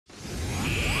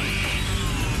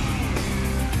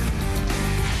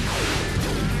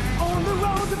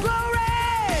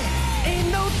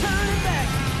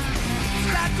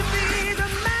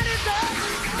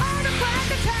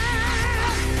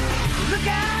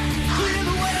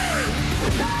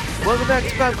Welcome back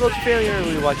to Pop Culture Failure.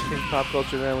 We watch things pop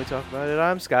culture and then we talk about it.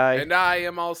 I'm Sky. And I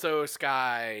am also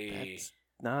Sky. That's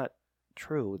not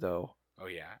true, though. Oh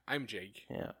yeah, I'm Jake.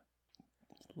 Yeah.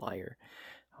 Liar.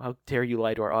 How dare you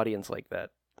lie to our audience like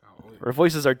that? Oh, Our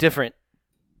voices are different.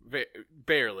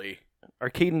 barely. Our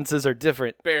cadences are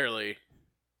different. Barely.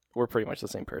 We're pretty much the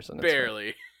same person. It's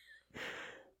Barely.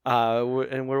 fine.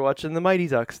 And we're watching the Mighty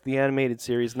Ducks, the animated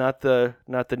series, not the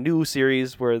new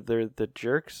series where they're the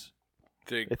jerks.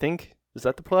 I think. Is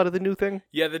that the plot of the new thing?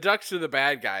 Yeah, the ducks are the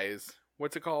bad guys.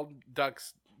 What's it called?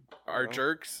 Ducks are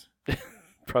jerks?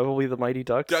 Probably the Mighty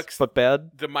Ducks, Ducks. but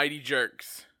bad. The mighty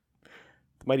jerks.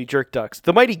 The Mighty Jerk Ducks.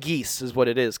 The Mighty Geese is what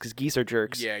it is, because geese are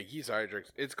jerks. Yeah, geese are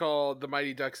jerks. It's called the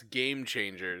Mighty Ducks Game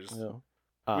Changers.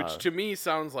 Yeah. Which to me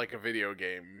sounds like a video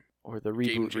game. Or the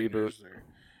Game reboot. Changers, or-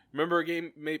 Remember a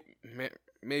game?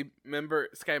 Remember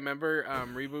Sky? Remember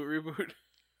reboot?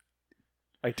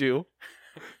 I do.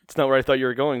 It's not where I thought you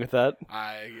were going with that.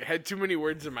 I had too many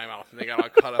words in my mouth and they got all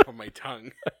caught up on my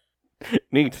tongue.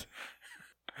 Neat.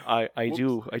 I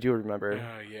do Whoops. remember.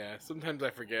 Yeah. Sometimes I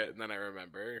forget and then I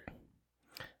remember.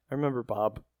 I remember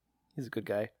Bob. He's a good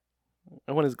guy.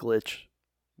 I want his glitch.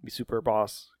 Be super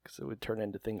boss, because it would turn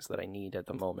into things that I need at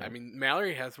the moment. I mean,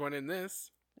 Mallory has one in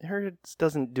this. Hers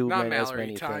doesn't do Not as Mallory,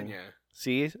 many things. Tanya.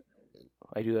 See?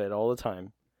 I do that all the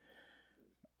time.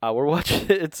 We're watching,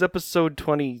 it's episode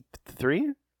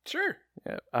 23? Sure.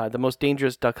 Yeah. The Most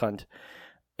Dangerous Duck Hunt.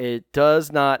 It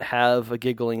does not have a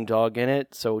giggling dog in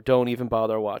it, so don't even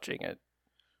bother watching it.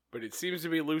 But it seems to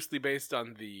be loosely based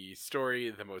on the story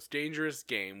The Most Dangerous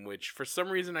Game, which for some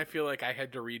reason I feel like I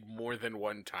had to read more than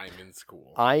one time in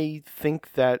school. I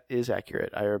think that is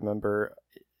accurate. I remember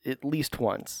at least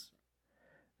once.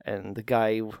 And the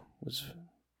guy was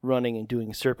running and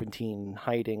doing serpentine and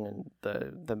hiding, and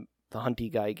the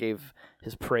hunty guy gave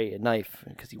his prey a knife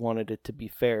because he wanted it to be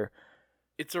fair.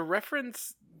 It's a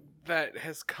reference that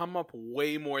has come up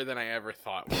way more than I ever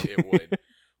thought it would.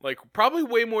 Like, probably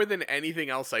way more than anything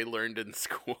else I learned in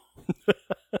school.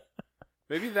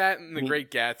 Maybe that and The Great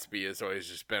Gatsby has always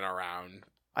just been around.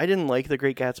 I didn't like The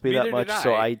Great Gatsby Neither that much, did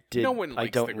so I. No one I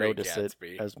likes don't The Great notice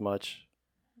Gatsby. it as much.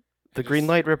 The green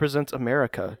light represents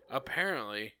America.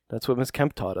 Apparently. That's what Miss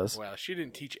Kemp taught us. Well, she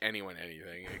didn't teach anyone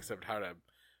anything except how to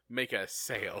make a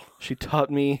sail. She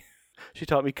taught me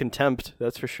contempt,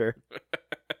 that's for sure.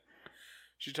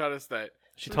 She taught us that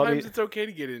Taught sometimes me it's okay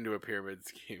to get into a pyramid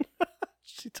scheme.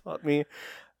 She taught me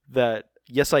that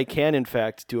yes, I can in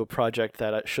fact do a project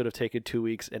that should have taken 2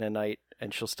 weeks in a night,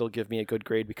 and she'll still give me a good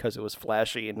grade because it was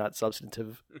flashy and not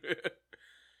substantive.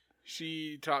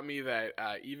 She taught me that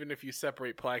even if you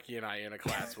separate Placky and I in a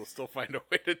class, we'll still find a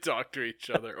way to talk to each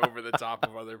other over the top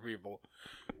of other people.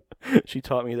 She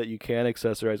taught me that you can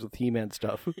accessorize with He-Man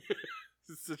stuff.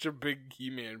 It's such a big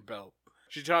He-Man belt.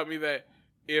 She taught me that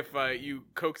if you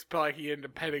coax Placky into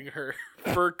petting her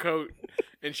fur coat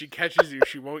and she catches you,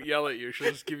 she won't yell at you.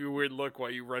 She'll just give you a weird look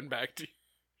while you run back to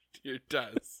your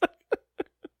desk.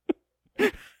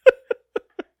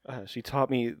 She taught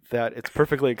me that it's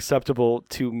perfectly acceptable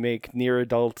to make near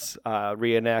adults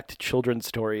reenact children's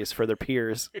stories for their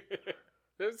peers.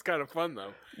 That's kind of fun,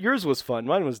 though. Yours was fun.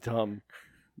 Mine was dumb.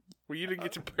 Well, you didn't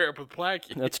get to pair up with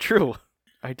Placky. That's true.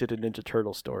 I did a Ninja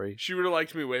Turtle story. She would have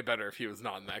liked me way better if he was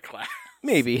not in that class.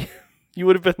 Maybe. You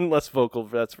would have been less vocal,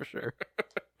 that's for sure.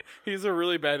 He's a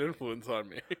really bad influence on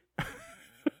me.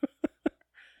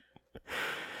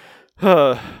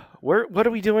 What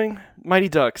are we doing? Mighty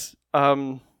Ducks.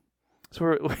 So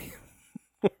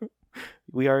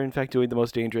we are in fact doing The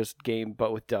Most Dangerous Game,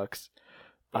 but with ducks.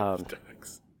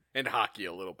 Ducks. And hockey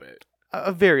a little bit.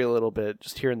 A very little bit,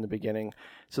 just here in the beginning.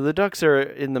 So the Ducks are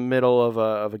in the middle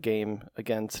of a game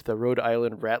against the Rhode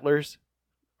Island Rattlers.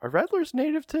 Are Rattlers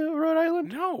native to Rhode Island?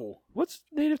 No. What's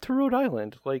native to Rhode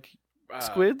Island? Like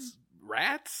squids?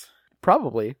 Rats?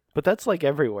 Probably, but that's like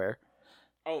everywhere.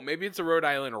 Oh, maybe it's a Rhode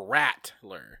Island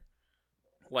rattler.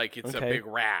 Like it's a big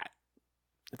rat.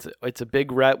 It's a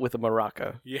big rat with a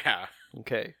maraca. Yeah.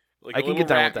 Okay. Like I a can little get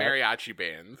down rat with that. mariachi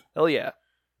band. Hell yeah.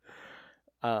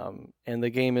 And the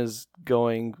game is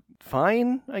going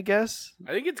fine, I guess.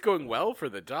 I think it's going well for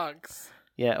the Ducks.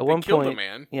 Yeah, at They one killed point, a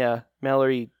man. yeah,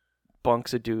 Mallory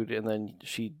bunks a dude, and then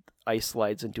she ice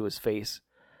slides into his face,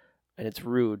 and it's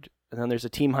rude. And then there's a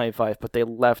team high five, but they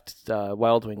left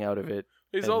Wild Wing out of it,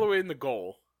 He's all the way in the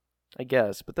goal. I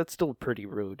guess. But that's still pretty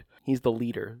rude. He's the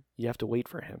leader. You have to wait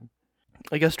for him.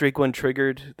 I guess Drake one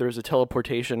triggered. There's a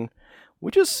teleportation,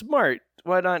 which is smart.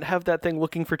 Why not have that thing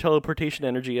looking for teleportation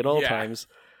energy at all times?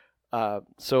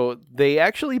 So they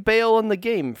actually bail on the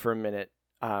game for a minute.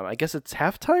 I guess it's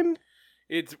halftime?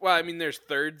 Well, I mean, there's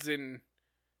thirds in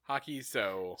hockey,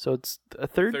 so So it's a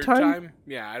third time?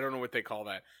 Yeah, I don't know what they call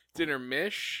that. It's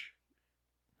intermish.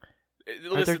 Are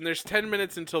Listen, there's 10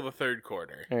 minutes until the third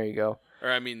quarter. There you go.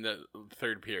 Or I mean the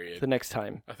third period. The next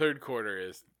time. A third quarter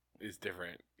is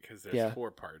different because there's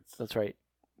 4 parts. That's right.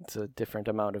 It's a different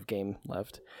amount of game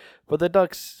left. But the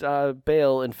Ducks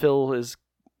bail, and Phil is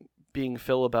being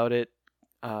Phil about it.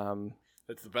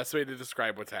 That's the best way to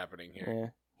describe what's happening here. Yeah.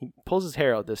 He pulls his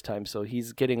hair out this time, so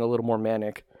he's getting a little more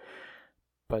manic.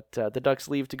 But the Ducks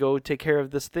leave to go take care of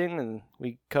this thing, and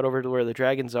we cut over to where the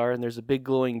dragons are, and there's a big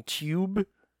glowing tube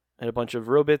and a bunch of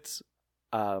robots.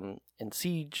 And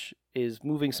Siege is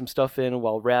moving some stuff in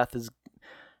while Wrath is,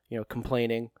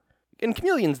 complaining. And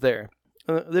Chameleon's there.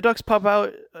 The Ducks pop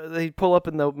out, they pull up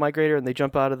in the migrator, and they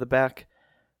jump out of the back.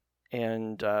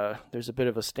 And there's a bit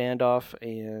of a standoff,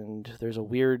 and there's a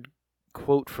weird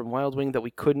quote from Wild Wing that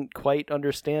we couldn't quite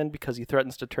understand because he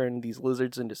threatens to turn these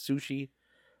lizards into sushi.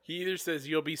 He either says,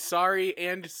 "You'll be sorry,"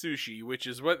 and "sushi," which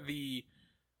is what the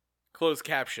closed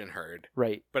caption heard.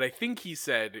 Right. But I think he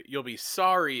said, "You'll be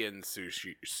sorry," and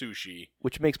sushi.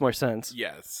 Which makes more sense.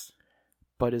 Yes.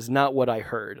 But is not what I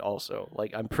heard also.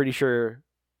 Like, I'm pretty sure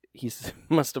he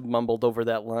must have mumbled over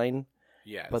that line.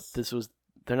 Yes. But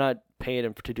they're not paying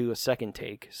him to do a second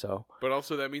take, so. But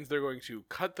also that means they're going to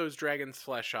cut those dragons'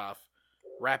 flesh off,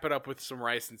 wrap it up with some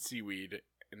rice and seaweed,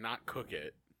 and not cook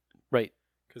it. Right.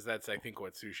 Because that's, I think,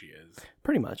 what sushi is.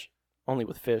 Pretty much. Only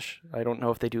with fish. I don't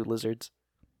know if they do lizards.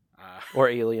 Or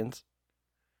aliens.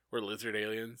 Or lizard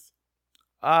aliens.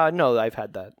 No, I've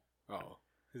had that. Oh.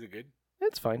 Is it good?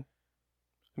 It's fine.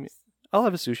 I mean, I'll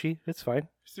have a sushi. It's fine.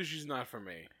 Sushi's not for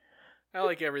me. I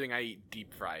like everything I eat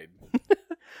deep fried.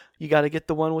 You gotta get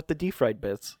the one with the deep fried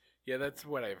bits. Yeah, that's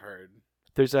what I've heard.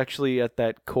 There's actually at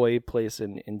that koi place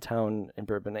in town in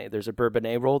Bourbonnais, there's a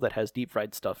Bourbonnais roll that has deep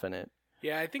fried stuff in it.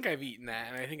 Yeah, I think I've eaten that,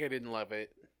 and I think I didn't love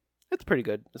it. It's pretty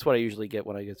good. That's what I usually get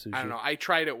when I get sushi. I don't know. I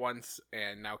tried it once,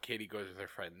 and now Katie goes with her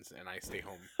friends, and I stay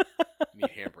home and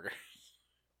eat hamburgers.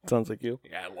 Sounds like you.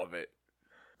 Yeah, I love it.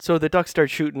 So the Ducks start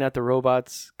shooting at the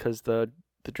robots because the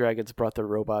dragons brought their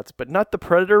robots, but not the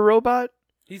Predator robot.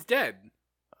 He's dead.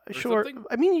 Sure. Something?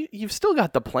 I mean, you've still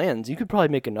got the plans. You could probably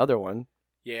make another one.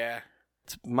 Yeah.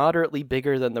 It's moderately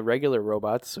bigger than the regular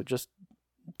robots, so just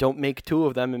don't make 2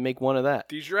 of them and make 1 of that.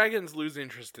 These dragons lose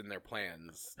interest in their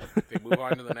plans. They move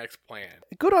on to the next plan.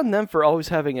 Good on them for always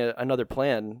having another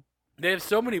plan. They have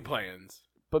so many plans.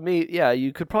 But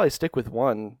you could probably stick with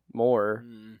 1 more.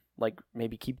 Mm. Like,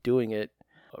 maybe keep doing it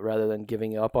rather than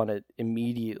giving up on it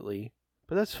immediately.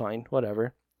 But that's fine.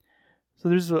 Whatever. So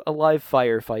there's a live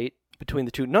firefight between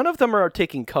the 2. None of them are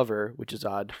taking cover, which is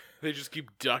odd. They just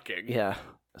keep ducking. Yeah.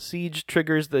 Siege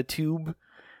triggers the tube,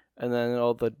 and then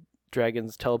all the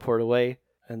dragons teleport away.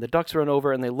 And the Ducks run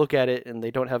over, and they look at it, and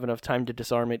they don't have enough time to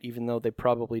disarm it, even though they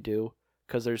probably do.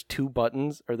 Because there's 2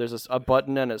 buttons, or there's a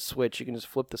button and a switch. You can just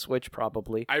flip the switch,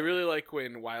 probably. I really like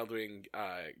when Wild Wing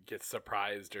gets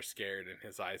surprised or scared, and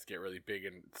his eyes get really big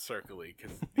and circly,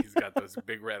 because he's got those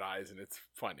big red eyes, and it's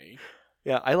funny.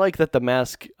 Yeah, I like that the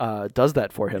mask does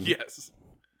that for him. Yes.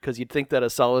 Because you'd think that a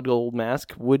solid gold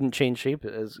mask wouldn't change shape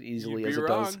as easily as it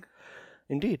does.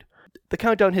 Indeed. The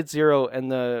countdown hits 0,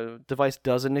 and the device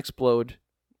doesn't explode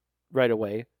right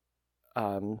away.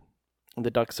 The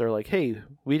Ducks are like, hey,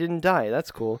 we didn't die. That's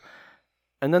cool.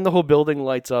 And then the whole building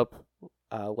lights up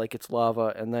like it's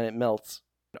lava, and then it melts.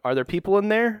 Are there people in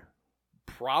there?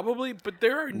 Probably, but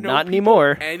there are no Not people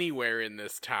anymore. Anywhere in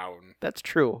this town. That's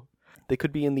true. They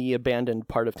could be in the abandoned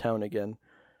part of town again.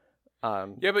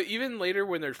 Yeah, but even later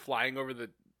when they're flying over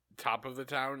the top of the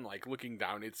town, like looking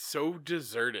down, it's so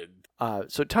deserted.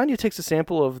 So Tanya takes a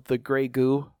sample of the gray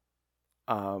goo,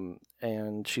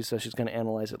 and she says she's going to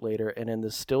analyze it later. And in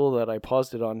the still that I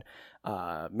paused it on,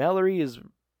 Mallory is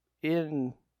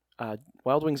in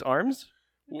Wild Wing's arms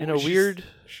in a weird...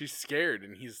 She's scared,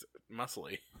 and he's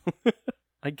muscly.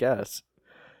 I guess.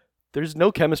 There's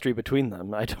no chemistry between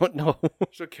them. I don't know.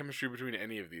 There's no chemistry between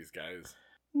any of these guys.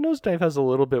 Nosedive has a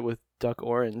little bit with Duck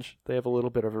Orange. They have a little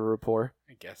bit of a rapport.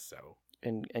 I guess so.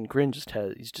 And Grin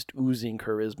he's just oozing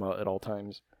charisma at all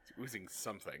times. He's oozing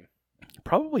something.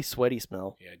 Probably sweaty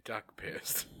smell. Yeah, Duck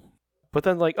pissed. But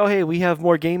then oh hey, we have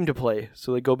more game to play.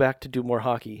 So they go back to do more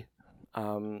hockey.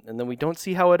 And then we don't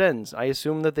see how it ends. I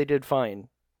assume that they did fine.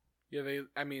 Yeah,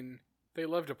 they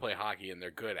love to play hockey and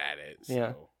they're good at it. So.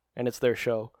 Yeah, and it's their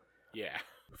show. Yeah.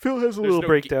 Phil has a little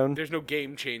breakdown. There's no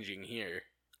game changing here.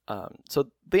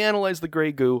 So they analyze the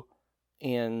gray goo,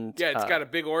 and yeah, it's got a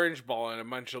big orange ball and a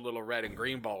bunch of little red and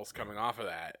green balls coming off of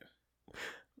that.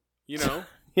 You know?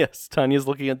 Yes, Tanya's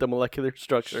looking at the molecular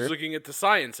structure. She's looking at the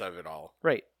science of it all.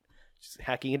 Right. She's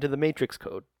hacking into the matrix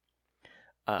code.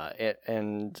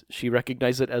 And she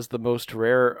recognized it as the most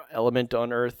rare element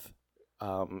on Earth,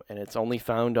 and it's only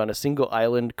found on a single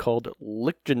island called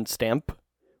Lichtenstein,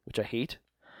 which I hate.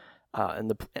 And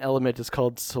the element is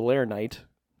called Solernite,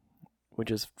 which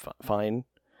is fine.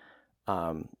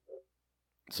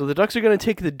 So the ducks are going to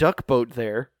take the duck boat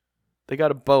there. They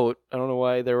got a boat. I don't know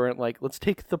why they weren't like, let's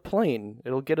take the plane.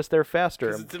 It'll get us there faster.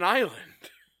 Because it's an island.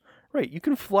 Right, you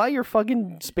can fly your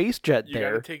fucking space jet You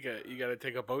there. gotta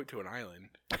take a boat to an island.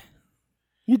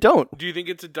 You don't. Do you think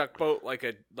it's a duck boat like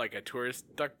a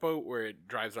tourist duck boat where it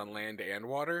drives on land and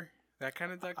water? That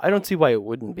kind of duck boat? I don't see why it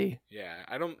wouldn't be. Yeah,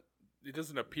 it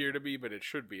doesn't appear to be, but it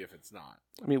should be if it's not.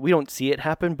 I mean, we don't see it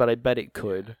happen, but I bet it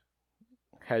could,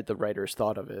 had the writers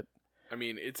thought of it. I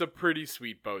mean, it's a pretty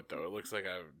sweet boat, though. It looks like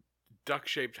a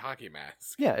duck-shaped hockey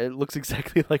mask. Yeah, it looks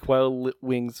exactly like Wild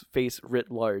Wing's face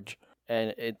writ large,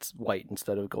 and it's white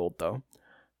instead of gold, though.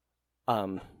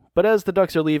 But as the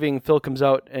ducks are leaving, Phil comes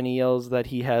out and he yells that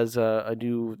he has a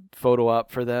new photo op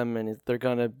for them, and they're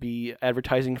gonna be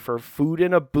advertising for food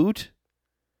in a boot.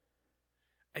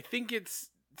 I think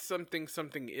it's something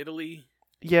Italy.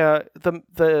 Yeah,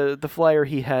 the flyer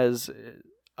he has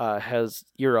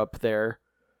Europe there.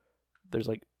 There's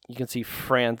like, you can see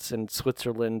France and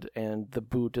Switzerland, and the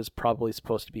boot is probably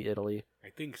supposed to be Italy. I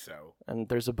think so. And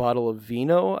there's a bottle of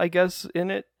vino, I guess, in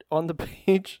it on the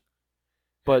page.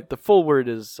 But the full word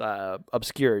is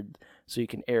obscured, so you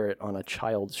can air it on a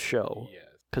child's show. Yes.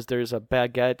 Because there's a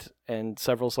baguette and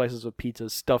several slices of pizza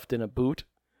stuffed in a boot.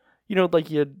 You know, like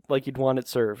you'd want it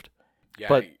served. Yeah,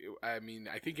 but I mean,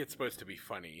 I think it's supposed to be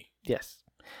funny. yes,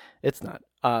 it's not.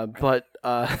 But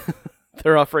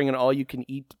they're offering an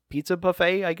all-you-can-eat pizza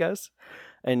buffet, I guess.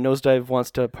 And Nosedive wants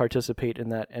to participate in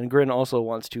that. And Grin also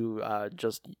wants to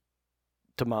just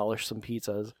demolish some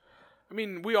pizzas. I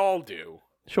mean, we all do.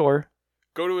 Sure.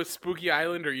 Go to a spooky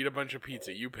island or eat a bunch of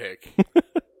pizza. You pick.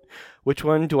 Which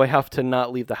one do I have to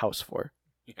not leave the house for?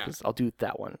 Yeah. Because I'll do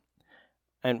that one.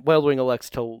 And Wild Wing elects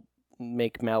to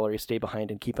make Mallory stay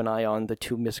behind and keep an eye on the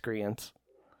two miscreants.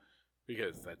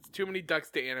 Because that's too many ducks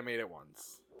to animate at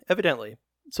once. Evidently.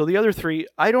 So the other three,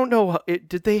 I don't know,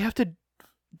 did they have to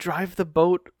drive the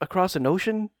boat across an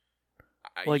ocean?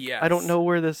 Like, yes. I don't know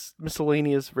where this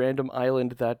miscellaneous random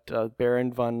island that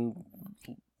Baron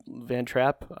Van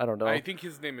Trapp, I don't know. I think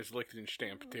his name is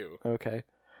Lichtenstein, too. Okay.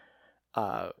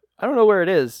 I don't know where it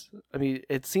is. I mean,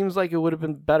 it seems like it would have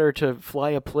been better to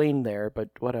fly a plane there, but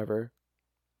whatever.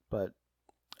 But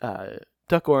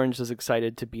Duck Orange is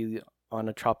excited to be on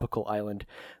a tropical island.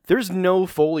 There's no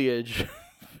foliage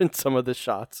in some of the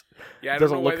shots. Yeah, I It don't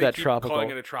doesn't know look why they that keep tropical.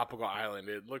 calling it a tropical island.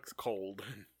 It looks cold.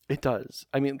 It does.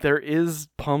 I mean, there is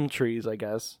palm trees, I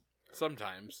guess.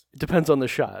 Sometimes. It depends on the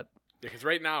shot. Because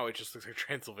right now it just looks like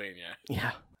Transylvania.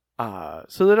 Yeah.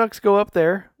 So the ducks go up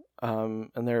there, and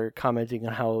they're commenting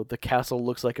on how the castle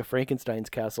looks like a Frankenstein's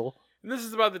castle. And this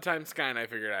is about the time Sky and I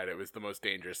figured out it was the most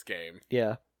dangerous game.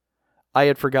 Yeah. I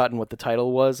had forgotten what the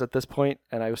title was at this point,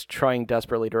 and I was trying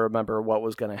desperately to remember what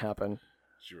was going to happen.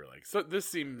 You were like, so this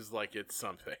seems like it's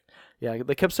something. Yeah,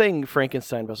 they kept saying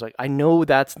Frankenstein, but I was like, I know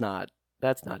that's not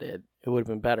it. It would have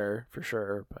been better, for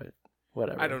sure, but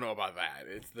whatever. I don't know about that.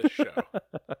 It's the show.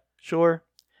 Sure.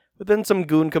 But then some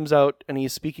goon comes out, and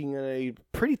he's speaking in a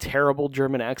pretty terrible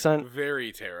German accent.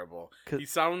 Very terrible. He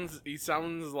sounds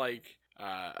like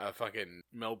a fucking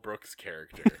Mel Brooks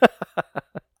character.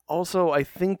 Also, I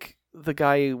think the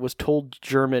guy was told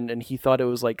German, and he thought it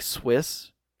was like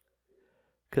Swiss.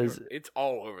 Because it's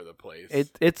all over the place.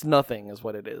 it's nothing is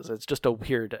what it is. It's just a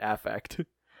weird affect.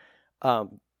 So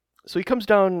he comes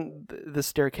down the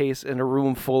staircase in a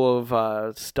room full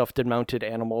of stuffed and mounted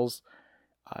animals.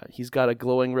 He's got a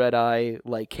glowing red eye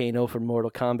like Kano from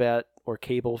Mortal Kombat, or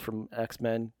Cable from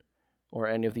X-Men, or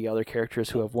any of the other characters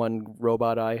who have one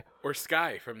robot eye. Or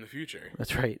Sky from the future.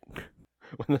 That's right.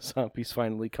 When the zombies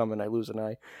finally come and I lose an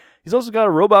eye. He's also got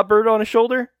a robot bird on his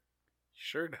shoulder.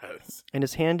 Sure does. And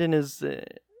his hand in his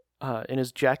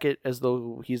jacket as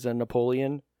though he's a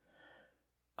Napoleon.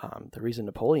 The reason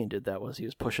Napoleon did that was he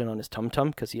was pushing on his tum-tum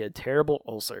because he had terrible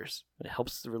ulcers. It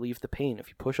helps relieve the pain if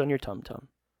you push on your tum-tum.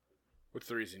 What's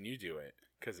the reason you do it?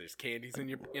 Because there's candies in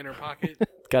your inner pocket?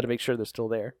 Got to make sure they're still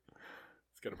there.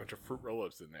 It's got a bunch of fruit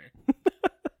roll-ups in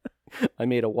there. I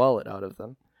made a wallet out of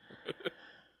them.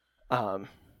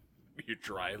 Your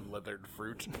dry leathered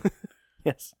fruit.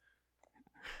 Yes.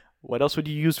 What else would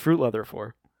you use fruit leather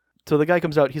for? So the guy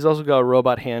comes out. He's also got a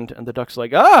robot hand, and the duck's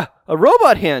like, a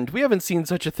robot hand! We haven't seen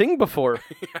such a thing before.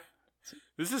 Yeah.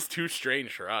 This is too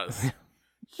strange for us.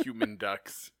 Human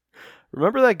ducks.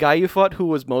 Remember that guy you fought who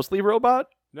was mostly robot?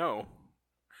 No.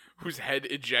 Whose head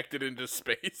ejected into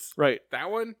space? Right. That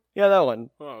one? Yeah, that one.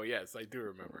 Oh, yes, I do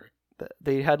remember.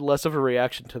 They had less of a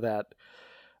reaction to that.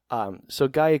 So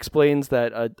Guy explains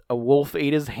that a wolf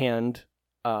ate his hand,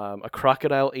 a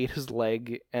crocodile ate his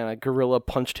leg, and a gorilla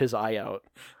punched his eye out.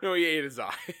 No, he ate his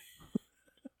eye.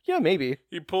 Yeah, maybe.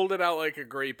 He pulled it out like a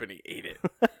grape and he ate it.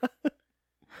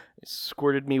 He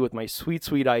squirted me with my sweet,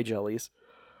 sweet eye jellies.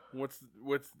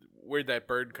 Where'd that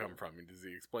bird come from? Does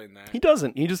he explain that? He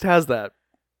doesn't. He just has that.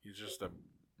 He's just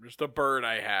a bird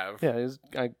I have. Yeah, he's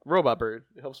a robot bird.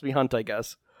 It helps me hunt, I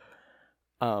guess.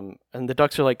 And the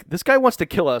ducks are like, this guy wants to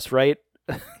kill us, right?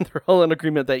 They're all in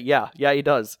agreement that, yeah, he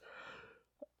does.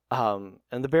 And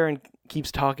the Baron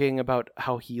keeps talking about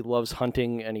how he loves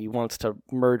hunting and he wants to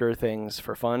murder things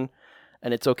for fun.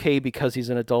 And it's okay because he's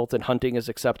an adult and hunting is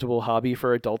an acceptable hobby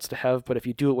for adults to have. But if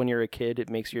you do it when you're a kid, it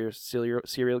makes you a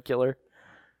serial killer.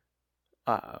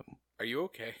 Are you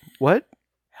okay? What?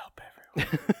 Help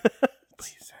everyone.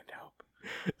 Please send help.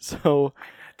 So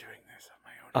I'm not doing this on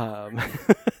my own.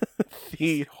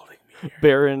 The holding me here.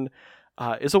 Baron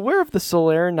is aware of the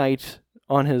Solaire Knight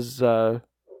on his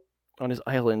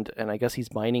island, and I guess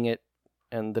he's mining it,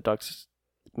 and the ducks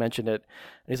mention it.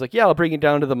 And he's like, yeah, I'll bring you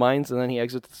down to the mines, and then he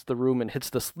exits the room and hits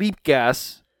the sleep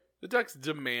gas. The ducks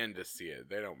demand to see it.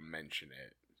 They don't mention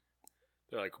it.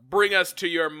 They're like, bring us to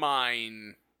your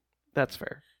mine. That's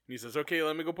fair. And he says, okay,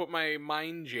 let me go put my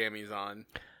mine jammies on.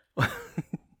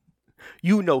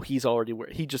 You know he's already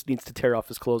wearing. He just needs to tear off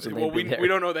his clothes and we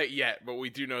don't know that yet, but we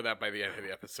do know that by the end of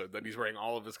the episode that he's wearing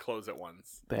all of his clothes at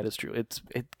once. That is true. It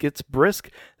gets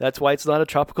brisk. That's why it's not a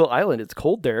tropical island. It's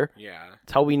cold there. Yeah.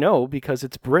 That's how we know, because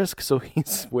it's brisk, so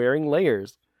he's wearing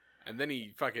layers. And then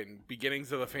he fucking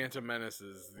beginnings of the Phantom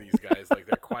Menaces these guys like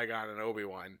they're Qui-Gon and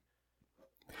Obi-Wan.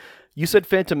 You said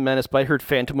Phantom Menace, but I heard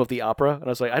Phantom of the Opera, and I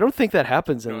was like, I don't think that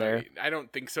happens in there. I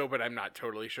don't think so, but I'm not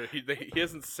totally sure. He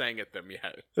hasn't sang at them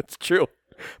yet. That's true.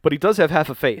 But he does have half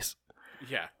a face.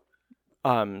 Yeah.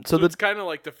 So it's kind of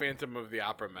like the Phantom of the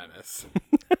Opera Menace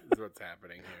is what's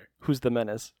happening here. Who's the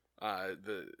menace?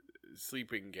 The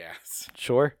sleeping gas.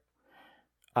 Sure.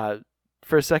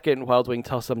 For a second, Wild Wing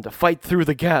tells them to fight through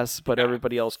the gas, but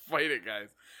everybody else... Fight it, guys.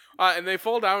 And they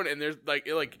fall down, and there's like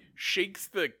it shakes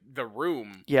the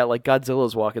room. Yeah, like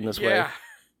Godzilla's walking this way. Yeah.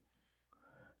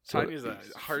 So, Tanya's a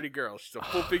hardy girl. She's a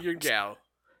full-figured gal.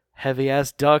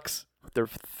 Heavy-ass ducks with their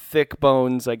thick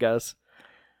bones, I guess.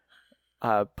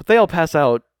 But they all pass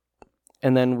out,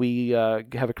 and then we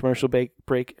have a commercial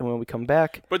break, and when we come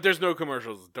back... But there's no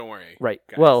commercials, don't worry. Right.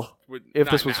 Guys. Well, if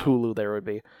this was now. Hulu, there would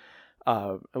be.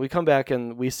 And we come back,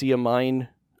 and we see a mine.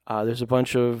 There's a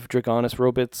bunch of Dragonis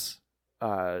robots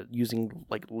using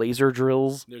like laser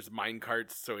drills. There's mine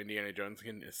carts so Indiana Jones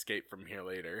can escape from here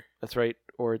later. That's right.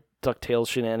 Or DuckTales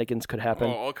shenanigans could happen.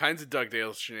 Oh, all kinds of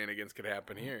DuckTales shenanigans could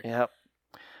happen here. Yep.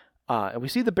 And we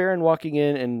see the Baron walking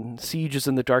in, and Siege is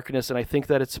in the darkness, and I think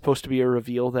that it's supposed to be a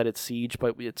reveal that it's Siege,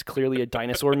 but it's clearly a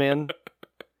dinosaur man.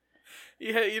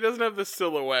 Yeah, he doesn't have the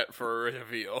silhouette for a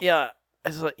reveal. Yeah.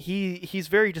 It's like he's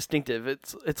very distinctive.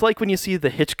 It's like when you see the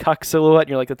Hitchcock silhouette, and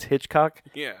you're like, that's Hitchcock.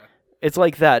 Yeah. It's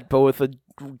like that, but with a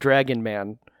dragon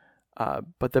man.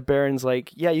 But the Baron's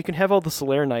like, yeah, you can have all the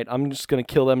Solaire Knight. I'm just going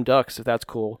to kill them ducks, if that's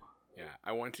cool. Yeah,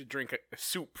 I want to drink a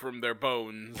soup from their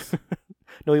bones.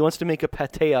 No, he wants to make a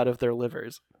pate out of their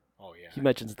livers. Oh, yeah. He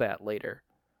mentions that later.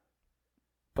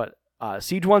 But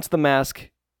Siege wants the mask,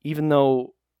 even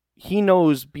though he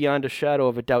knows beyond a shadow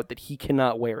of a doubt that he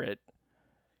cannot wear it.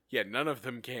 Yeah, none of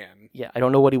them can. Yeah, I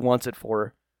don't know what he wants it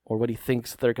for, or what he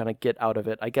thinks they're going to get out of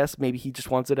it. I guess maybe he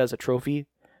just wants it as a trophy,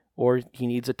 or he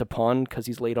needs it to pawn because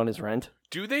he's late on his rent.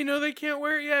 Do they know they can't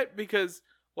wear it yet? Because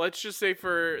let's just say,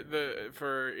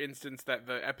 for instance, that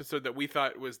the episode that we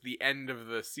thought was the end of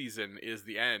the season is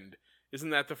the end.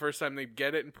 Isn't that the first time they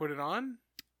get it and put it on?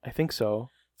 I think so.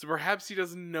 So perhaps he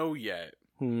doesn't know yet.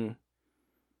 But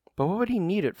what would he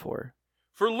need it for?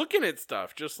 For looking at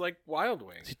stuff, just like Wild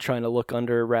Wing. Is he trying to look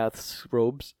under Wrath's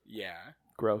robes? Yeah.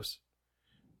 Gross.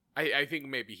 I think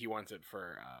maybe he wants it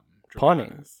for pawning.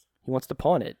 Dragonis. He wants to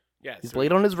pawn it. Yeah, He's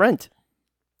late on his rent.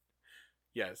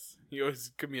 Yes. He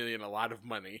owes Chameleon a lot of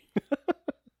money.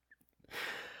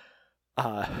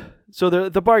 So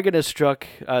the bargain is struck.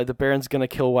 The Baron's going to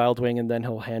kill Wild Wing, and then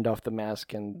he'll hand off the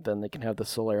mask, and then they can have the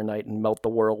Solaire Knight and melt the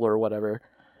world or whatever.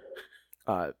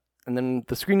 And then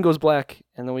the screen goes black,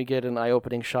 and then we get an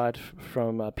eye-opening shot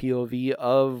from POV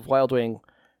of Wild Wing,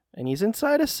 and he's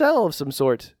inside a cell of some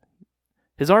sort.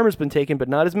 His armor's been taken, but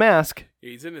not his mask.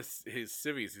 He's in his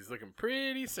civvies. He's looking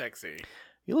pretty sexy.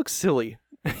 He looks silly.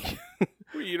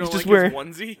 You don't just like wearing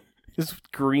his onesie? His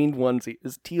green onesie,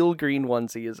 his teal green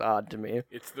onesie is odd to me.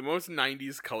 It's the most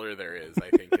 90s color there is, I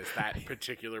think, is that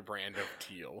particular brand of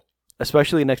teal.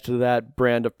 especially next to that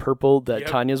brand of purple that Yep.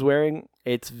 Tanya's wearing.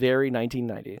 It's very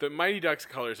 1990. The Mighty Ducks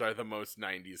colors are the most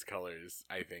 90s colors,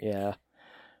 I think. Yeah.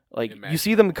 Like, you Imagine.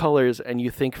 see them in colors and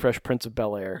you think Fresh Prince of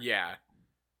Bel-Air. Yeah.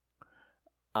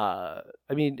 I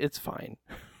mean, it's fine.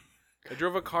 I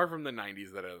drove a car from the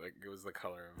 90s that it was the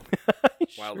color of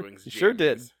Wild Wings. Sure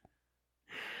did.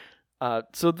 jammies.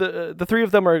 So the three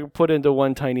of them are put into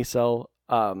one tiny cell.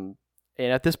 And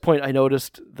at this point, I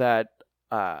noticed that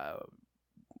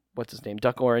what's his name?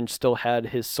 Duck Orange still had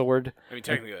his sword. I mean,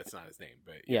 technically that's not his name,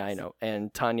 but Yeah, I yes. know.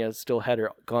 And Tanya still had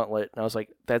her gauntlet. And I was like,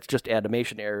 that's just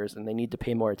animation errors, and they need to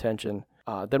pay more attention.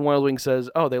 Then Wild Wing says,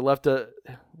 "Oh, they left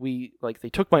they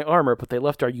took my armor, but they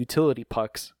left our utility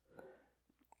pucks."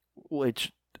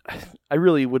 Which I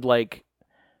really would like.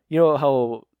 You know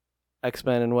how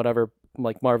X-Men and whatever,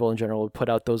 like Marvel in general, would put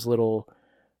out those little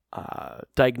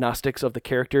diagnostics of the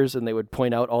characters, and they would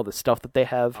point out all the stuff that they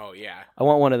have. Oh yeah. I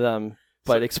want one of them,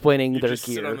 but So explaining You their just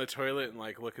sit gear. on the toilet and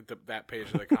like look at that page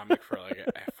of the comic for like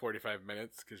 45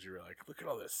 minutes because you were like, look at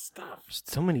all this stuff. There's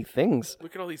so many things.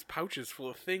 Look at all these pouches full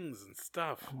of things and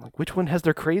stuff. I'm like, which one has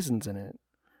their craisins in it?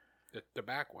 The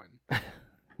back one.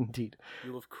 Indeed.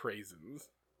 You love craisins.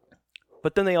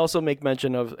 But then they also make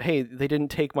mention of, hey, they didn't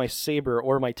take my saber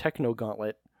or my techno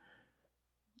gauntlet.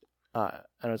 And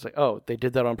I was like, oh, they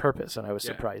did that on purpose, and I was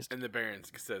Yeah. surprised. And the Baron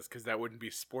says, because that wouldn't be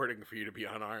sporting for you to be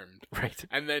unarmed. Right.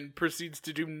 And then proceeds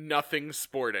to do nothing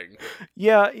sporting.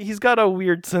 Yeah, he's got a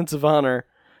weird sense of honor.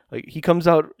 Like, he comes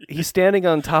out, he's standing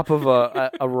on top of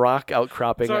a rock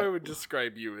outcropping. So I would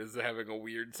describe you as having a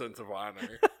weird sense of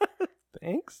honor.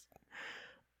 Thanks.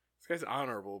 This guy's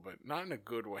honorable, but not in a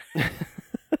good way.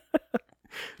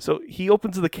 So he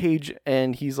opens the cage,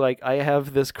 and he's like, I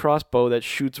have this crossbow that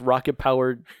shoots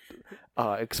rocket-powered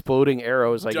exploding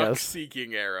arrows, I guess.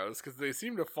 Duck-seeking arrows, because they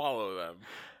seem to follow them.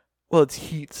 Well, it's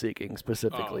heat-seeking,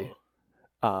 specifically.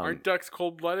 Oh. Aren't ducks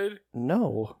cold-blooded?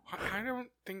 No. I don't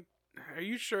think... Are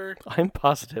you sure? I'm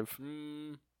positive.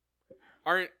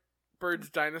 Aren't birds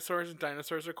dinosaurs, and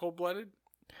dinosaurs are cold-blooded?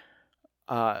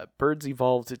 Birds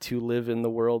evolved to live in the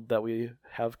world that we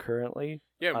have currently.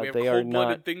 Yeah, we have they are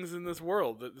cold-blooded not- things in this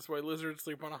world. That's why lizards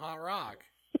sleep on a hot rock.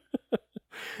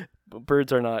 But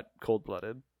birds are not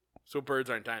cold-blooded. So birds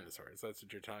aren't dinosaurs. That's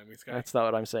what you're telling me, Sky. That's not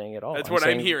what I'm saying at all. That's what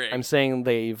I'm saying, hearing. I'm saying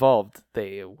they evolved.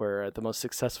 They were the most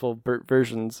successful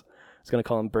versions. I was going to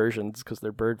call them versions because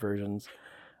they're bird versions.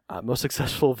 Most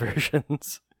successful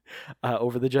versions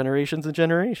over the generations and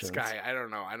generations. Sky, I don't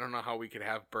know. I don't know how we could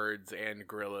have birds and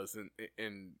gorillas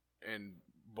and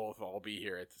both all be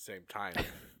here at the same time.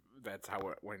 That's how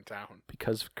it went down.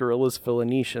 Because gorillas fill a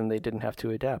niche and they didn't have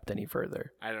to adapt any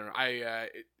further. I don't know.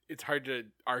 It's hard to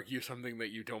argue something that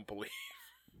you don't believe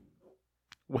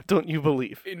What don't you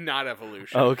believe? in not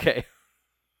evolution. Okay.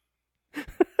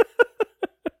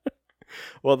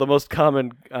 Well, the most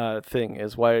common thing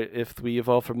is why, if we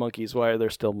evolved from monkeys, why are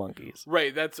there still monkeys?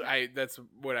 Right. That's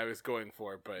what I was going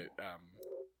for, but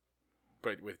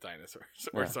with dinosaurs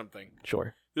or Yeah. something.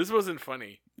 Sure. This wasn't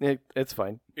funny. It's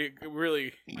fine. It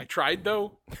really. I tried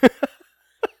though.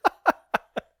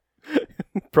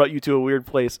 Brought you to a weird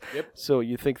place. Yep. So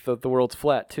you think that the world's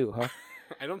flat too, huh?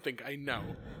 I don't think I know.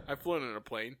 I've flown in a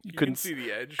plane. You couldn't can see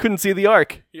the edge. Couldn't see the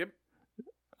arc. Yep.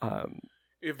 Um,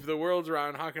 If the world's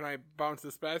round, how can I bounce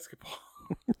this basketball?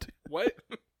 What?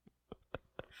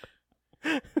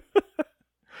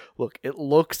 Look, it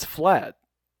looks flat.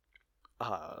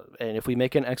 And if we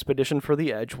make an expedition for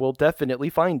the edge, we'll definitely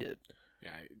find it.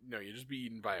 Yeah, no, you'll just be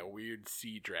eaten by a weird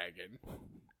sea dragon.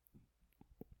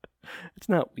 It's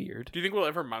not weird. Do you think we'll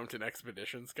ever mount an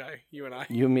expedition, Sky? You and I?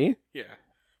 You and me? Yeah.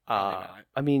 Probably not.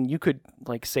 I mean, you could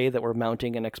say that we're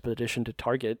mounting an expedition to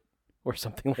Target or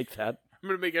something like that. I'm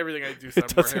going to make everything I do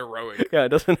sound more doesn't- heroic. Yeah, it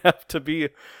doesn't have to be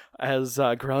as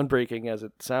groundbreaking as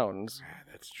it sounds.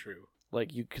 That's true.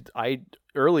 Like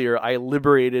earlier I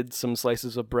liberated some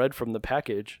slices of bread from the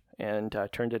package and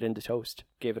turned it into toast.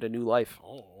 Gave it a new life.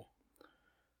 Oh.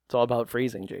 It's all about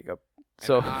phrasing, Jacob. And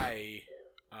So I,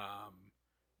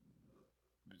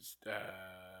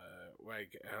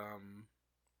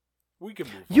 we can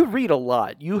move you on. read a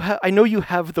lot. I know you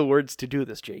have the words to do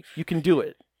this, Jake. You can do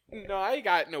it. No, I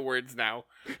got no words now.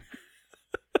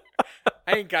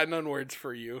 I ain't got none words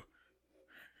for you.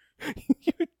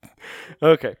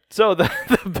 Okay, so the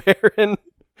Baron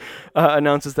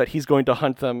announces that he's going to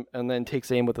hunt them and then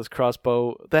takes aim with his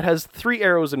crossbow that has 3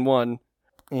 arrows in one.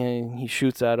 And he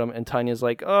shoots at him, and Tanya's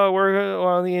like, oh, we're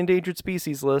on the endangered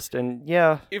species list, and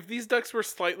yeah. If these ducks were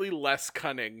slightly less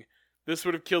cunning, this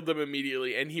would have killed them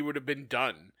immediately, and he would have been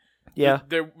done. Yeah.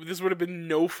 This would have been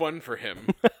no fun for him.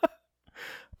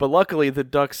 But luckily, the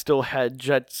ducks still had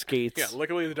jet skates. Yeah,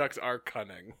 luckily the ducks are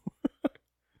cunning.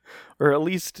 or at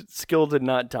least skilled in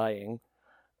not dying.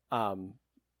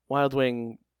 Wild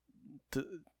Wing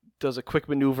does a quick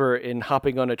maneuver in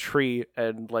hopping on a tree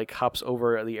and like hops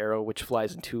over the arrow, which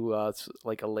flies into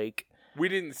like a lake. We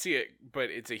didn't see it, but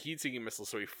it's a heat-seeking missile,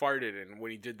 so he farted, and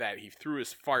when he did that, he threw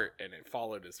his fart, and it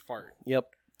followed his fart. Yep,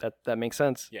 that makes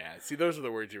sense. Yeah, see, those are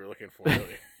the words you were looking for,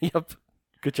 really. Yep,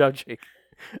 good job, Jake.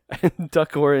 And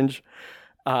Duck Orange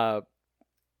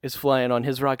is flying on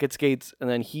his rocket skates, and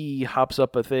then he hops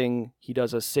up a thing. He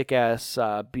does a sick-ass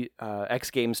X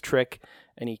Games trick,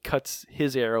 and he cuts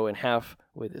his arrow in half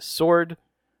with his sword.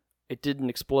 It didn't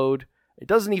explode. It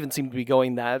doesn't even seem to be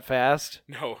going that fast.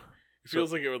 No. It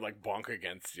feels like it would like bonk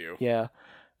against you. Yeah.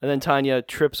 And then Tanya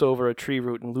trips over a tree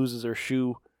root and loses her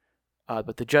shoe.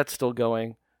 But the jet's still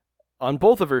going on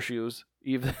both of her shoes,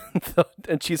 even though,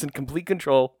 and she's in complete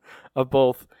control of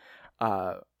both.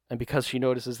 And because she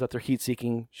notices that they're heat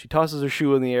seeking, she tosses her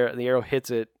shoe in the air, and the arrow hits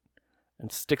it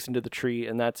and sticks into the tree,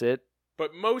 and that's it.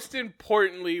 But most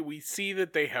importantly, we see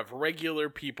that they have regular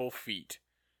people feet.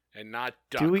 And not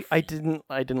duck Do we? feet.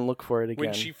 I didn't look for it again.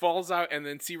 When she falls out, and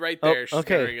then see right there, she's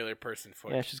got a regular person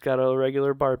foot. Yeah, she's got a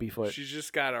regular Barbie foot. She's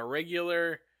just got a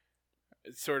regular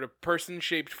sort of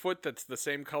person-shaped foot that's the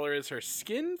same color as her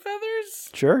skin feathers.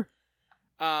 Sure.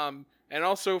 And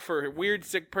also for weird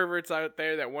sick perverts out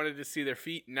there that wanted to see their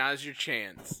feet, now's your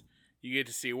chance. You get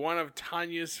to see one of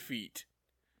Tanya's feet.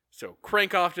 So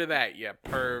crank off to that, you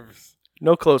pervs.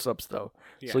 No close-ups though,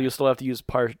 Yeah. so you'll still have to use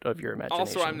part of your imagination.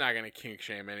 Also, I'm not going to kink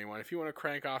shame anyone. If you want to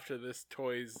crank off to this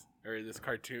this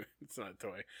cartoon, it's not a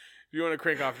toy. If you want to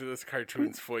crank off to this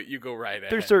cartoon's foot, you go right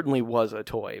ahead. There certainly was a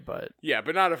toy, but Yeah,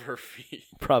 but not of her feet.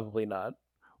 probably not.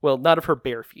 Well, not of her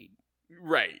bare feet.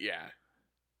 Right, yeah.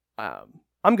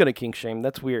 I'm gonna kink shame.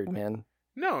 That's weird, man.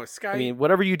 No, Sky. I mean,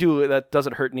 whatever you do that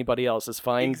doesn't hurt anybody else is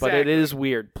fine, but it Exactly. is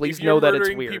weird. Please if you're know that it's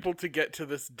murdering weird. people to get to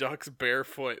this duck's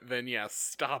barefoot, then yes,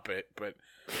 stop it. But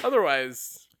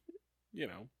otherwise,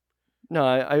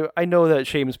 No, I know that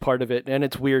shame is part of it, and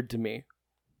it's weird to me.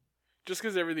 just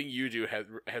because everything you do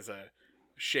has a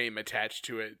shame attached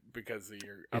to it because of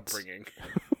your upbringing.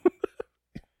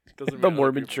 Doesn't mean The other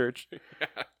Mormon people- church. Yeah.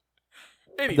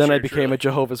 Any Then I church, became really. a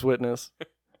Jehovah's Witness.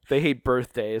 They hate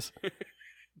birthdays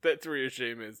That's where your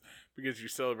shame is, because you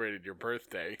celebrated your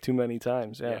birthday. too many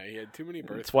times. Yeah, you had too many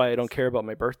birthdays. that's why I don't care about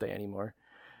my birthday anymore.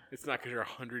 It's not because you're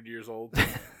 100 years old.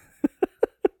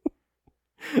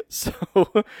 So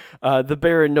the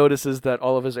Baron notices that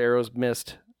all of his arrows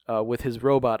missed with his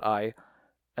robot eye,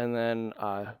 and then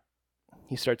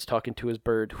he starts talking to his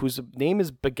bird, whose name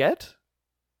is Baguette.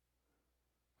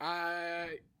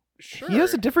 Sure. He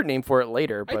has a different name for it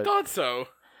later, I but thought so.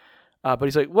 but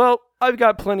he's like, well, I've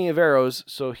got plenty of arrows,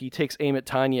 so he takes aim at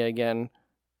Tanya again,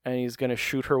 and he's gonna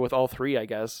shoot her with all three, I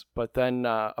guess. But then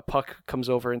a puck comes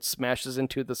over and smashes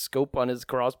into the scope on his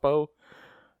crossbow.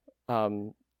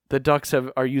 The ducks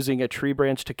are using a tree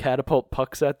branch to catapult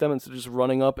pucks at them instead of just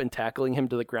running up and tackling him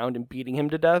to the ground and beating him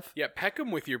to death. Yeah, peck him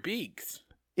with your beaks.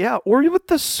 Yeah, or with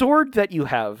the sword that you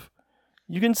have.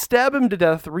 You can stab him to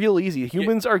death real easy.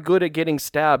 Humans are good at getting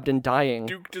stabbed and dying.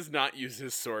 Duke does not use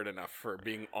his sword enough for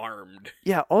being armed.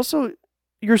 Yeah, also,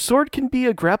 your sword can be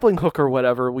a grappling hook or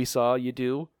whatever we saw you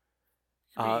do.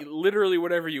 Literally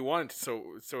whatever you want, so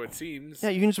it seems. Yeah,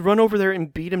 you can just run over there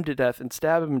and beat him to death and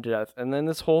stab him to death, and then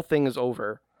this whole thing is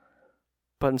over.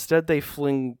 But instead they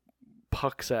fling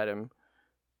pucks at him.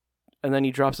 And then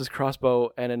he drops his crossbow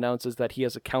and announces that he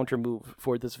has a counter move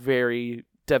for this very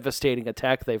devastating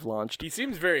attack they've launched. He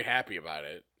seems very happy about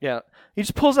it. Yeah. He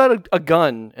just pulls out a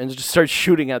gun and just starts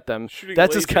shooting at them. Shooting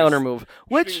That's his lasers. counter move.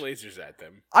 Which, Shooting lasers at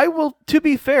them. I will, to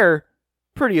be fair,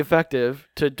 pretty effective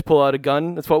to pull out a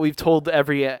gun. That's what we've told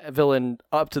every villain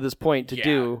up to this point to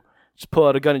do. Just pull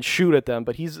out a gun and shoot at them.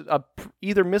 But he's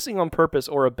either missing on purpose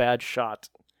or a bad shot.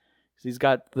 He's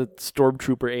got the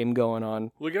stormtrooper aim going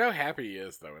on. Look at how happy he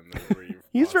is, though. In the where you've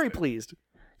He's lost very it. pleased.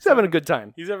 He's having a good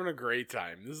time. He's having a great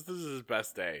time. This is his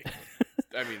best day.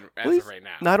 I mean, as Well, of right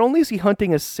now. Not only is he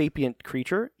hunting a sapient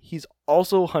creature, he's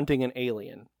also hunting an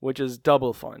alien, which is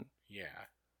double fun. Yeah.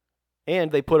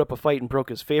 And they put up a fight and broke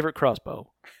his favorite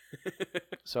crossbow.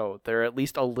 So they're at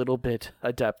least a little bit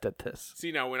adept at this.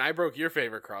 See, now, when I broke your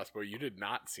favorite crossbow, you did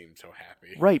not seem so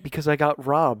happy. Right, because I got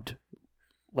robbed.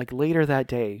 Like later that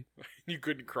day. You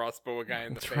couldn't crossbow a guy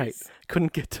in the That's face. right.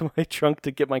 Couldn't get to my trunk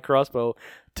to get my crossbow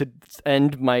to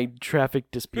end my traffic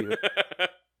dispute.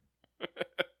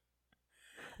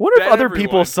 What if Bet other everyone-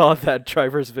 people saw that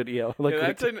driver's video? Like,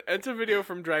 Yeah, that's a video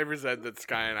from Driver's Ed that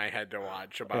Sky and I had to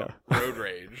watch about road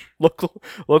rage.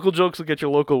 local jokes will get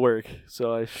your local work.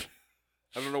 So I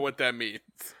don't know what that means.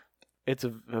 it's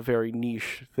a very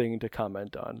niche thing to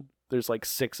comment on. There's like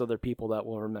 6 other people that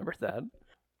will remember that.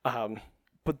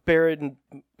 But Baron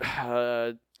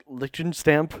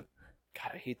Lichtenstamp,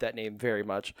 God, I hate that name very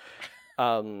much.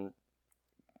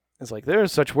 Is like, they're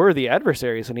such worthy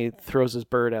adversaries, and he throws his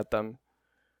bird at them.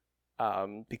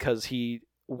 Because he,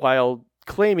 while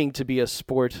claiming to be a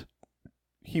sport,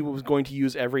 he was going to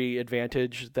use every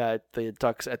advantage that the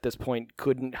Ducks at this point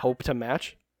couldn't hope to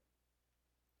match.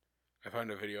 I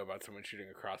found a video about someone shooting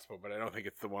a crossbow, but I don't think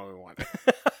it's the one we want.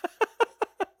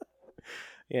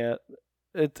 Yeah,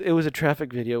 it was a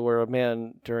traffic video where a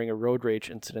man during a road rage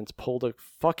incident pulled a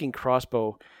fucking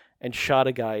crossbow and shot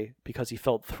a guy because he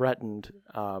felt threatened.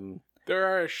 There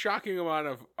are a shocking amount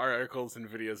of articles and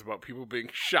videos about people being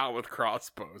shot with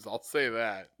crossbows. I'll say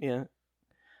that. Yeah.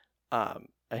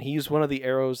 And he used one of the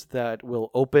arrows that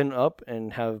will open up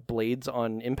and have blades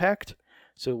on impact.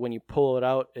 So when you pull it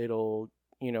out, it'll,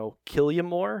 kill you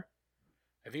more.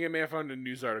 I think I may have found a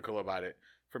news article about it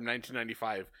from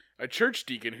 1995. A church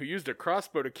deacon who used a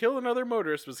crossbow to kill another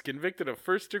motorist was convicted of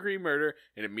first-degree murder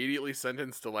and immediately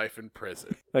sentenced to life in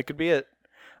prison. That could be it.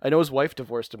 I know his wife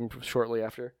divorced him shortly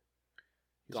after.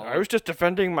 I was just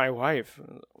defending my wife.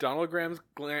 Donald Graham's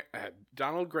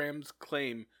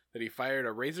claim that he fired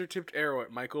a razor-tipped arrow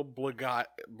at Michael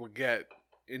Blagett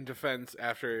in defense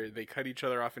after they cut each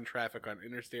other off in traffic on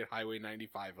Interstate Highway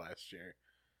 95 last year.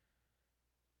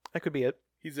 That could be it.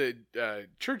 He's a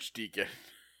church deacon.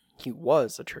 He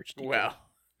was a church deacon. Well,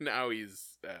 now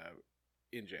he's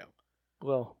in jail.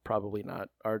 Well, probably not.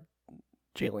 Our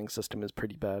jailing system is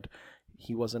pretty bad.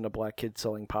 He wasn't a black kid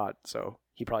selling pot, so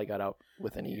he probably got out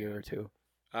within a year or two.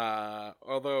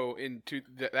 Although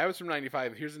that was from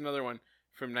 95. Here's another one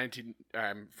from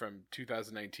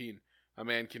 2019. A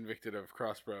man convicted of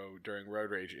crossbow during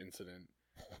road rage incident.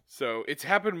 So it's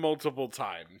happened multiple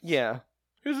times. Yeah.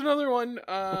 Here's another one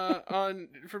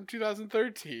from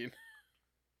 2013.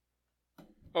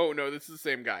 Oh no, this is the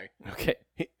same guy. Okay.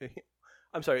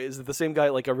 I'm sorry, is it the same guy,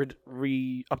 like a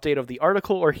update of the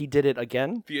article, or he did it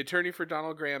again? The attorney for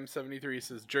Donald Graham, 73,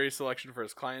 says jury selection for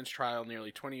his client's trial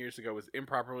nearly 20 years ago was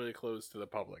improperly closed to the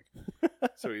public.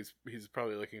 So he's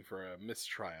probably looking for a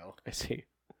mistrial. I see.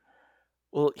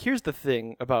 Well, here's the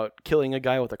thing about killing a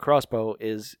guy with a crossbow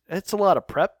is it's a lot of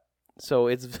prep. So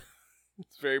it's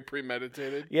very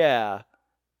premeditated. Yeah.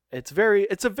 It's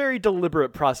a very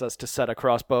deliberate process to set a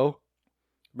crossbow.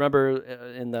 Remember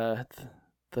in the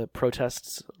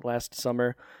protests last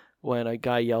summer when a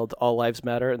guy yelled "All Lives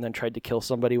Matter" and then tried to kill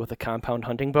somebody with a compound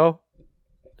hunting bow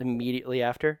immediately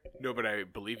after? No, but I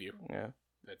believe you. Yeah.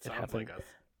 That sounds like us.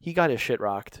 He got his shit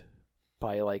rocked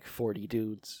by like 40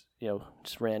 dudes,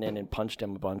 just ran in and punched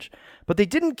him a bunch. But they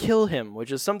didn't kill him,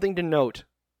 which is something to note.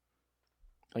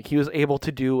 Like, he was able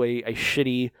to do a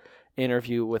shitty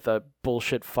interview with a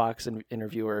bullshit Fox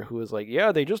interviewer who was like,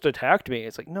 yeah, they just attacked me.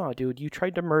 It's like, no, dude, you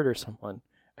tried to murder someone.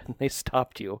 And they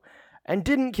stopped you and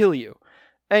didn't kill you.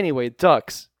 Anyway,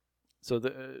 Ducks. So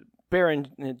the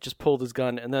Baron just pulled his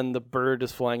gun, and then the bird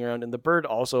is flying around, and the bird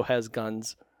also has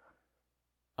guns.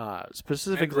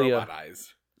 Specifically and robot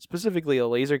eyes. Specifically a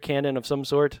laser cannon of some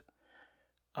sort.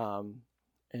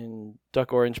 And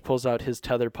Duck Orange pulls out his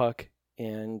tether puck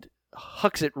and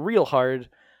hucks it real hard,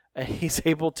 and he's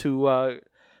able to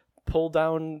pull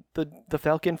down the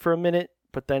Falcon for a minute,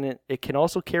 but then it can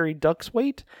also carry Duck's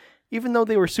weight, even though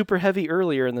they were super heavy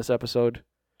earlier in this episode.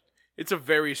 It's a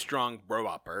very strong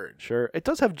robot bird. Sure. It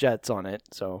does have jets on it,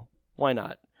 so why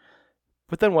not?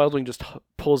 But then Wild Wing just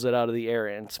pulls it out of the air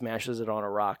and smashes it on a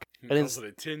rock. He calls it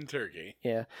a tin turkey.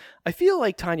 Yeah. I feel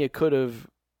like Tanya could have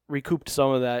recouped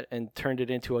some of that and turned it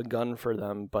into a gun for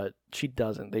them, but she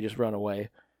doesn't. They just run away.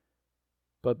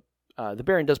 But the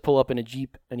Baron does pull up in a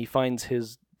Jeep, and he finds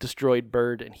his destroyed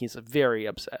bird, and he's very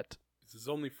upset. It's his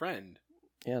only friend.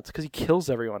 Yeah, it's because he kills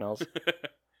everyone else.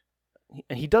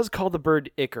 And he does call the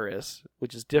bird Icarus,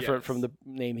 which is different from the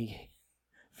name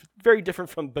very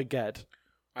different from Baguette.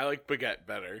 I like Baguette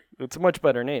better. It's a much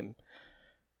better name.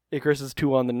 Icarus is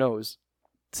too on the nose.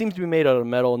 It seems to be made out of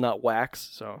metal, not wax,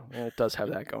 so it does have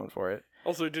that going for it.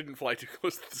 Also, it didn't fly too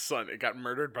close to the sun. It got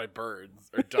murdered by birds,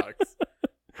 or ducks.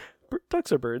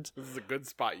 Ducks are birds. This is a good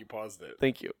spot you paused it.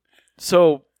 Thank you.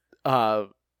 So, upon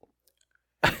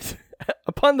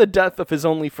the death of his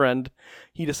only friend,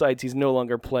 he decides he's no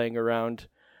longer playing around.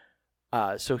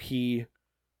 So he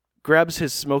grabs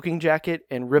his smoking jacket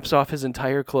and rips off his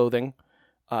entire clothing,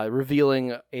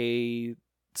 revealing a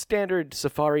standard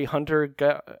safari hunter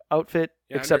outfit,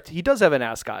 except he does have an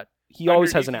ascot. He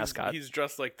always has an ascot. He's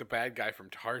dressed like the bad guy from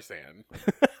Tarzan.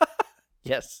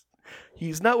 Yes.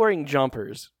 He's not wearing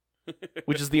jumpers,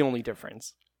 which is the only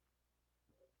difference.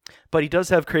 But he does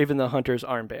have Kraven the Hunter's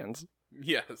armbands.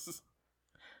 Yes.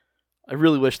 I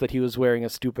really wish that he was wearing a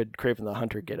stupid Kraven the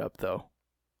Hunter getup, though.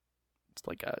 It's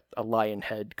like a lion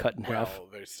head cut in half Well,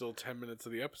 there's still 10 minutes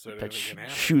of the episode. that Anything can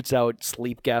happen. shoots out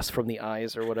sleep gas from the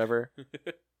eyes or whatever.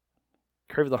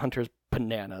 Curve the Hunter's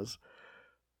bananas.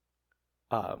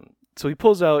 So he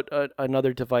pulls out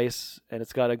another device, and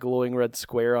it's got a glowing red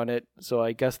square on it. So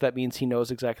I guess that means he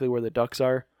knows exactly where the ducks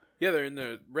are. Yeah, they're in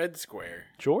the red square.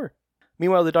 Sure.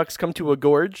 Meanwhile, the ducks come to a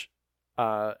gorge,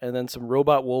 and then some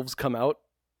robot wolves come out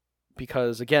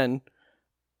because, again,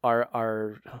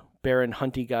 our Baron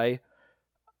Hunty guy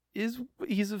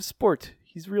he's a sport.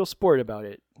 He's a real sport about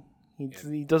it.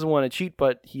 He doesn't want to cheat,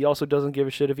 but he also doesn't give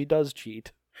a shit if he does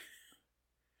cheat.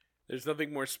 There's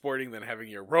nothing more sporting than having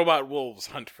your robot wolves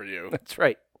hunt for you. That's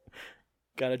right.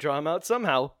 Gotta draw him out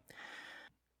somehow.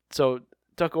 So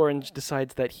Duck Orange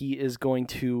decides that he is going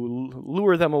to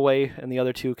lure them away, and the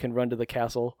other two can run to the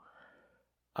castle.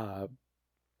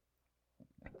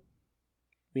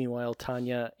 Meanwhile,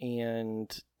 Tanya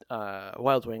and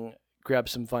Wildwing grab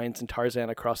some vines and Tarzan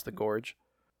across the gorge.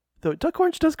 Though Duck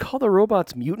Orange does call the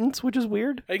robots mutants, which is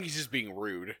weird. I think he's just being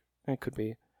rude. It could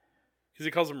be. Because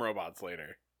he calls them robots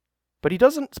later. But he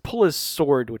doesn't pull his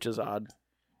sword, which is odd.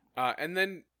 And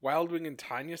then Wildwing and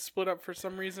Tanya split up for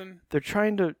some reason. They're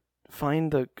trying to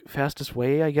find the fastest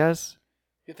way, I guess.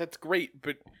 Yeah, that's great,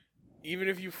 but even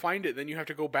if you find it, then you have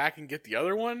to go back and get the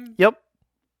other one? Yep.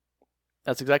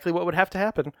 That's exactly what would have to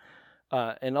happen.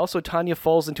 And also Tanya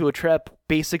falls into a trap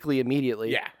basically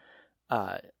immediately.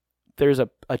 Yeah. There's a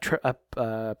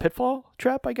pitfall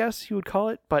trap, I guess you would call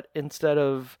it, but instead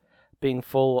of being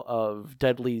full of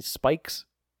deadly spikes,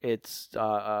 it's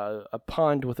a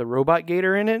pond with a robot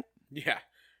gator in it. Yeah.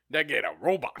 That gator,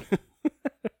 robot.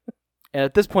 And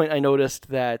at this point, I noticed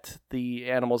that the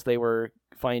animals they were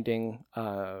finding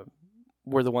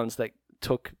were the ones that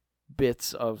took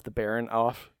bits of the Baron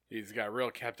off. He's got a real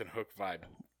Captain Hook vibe.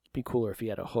 Be cooler if he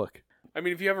had a hook. I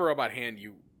mean, if you have a robot hand,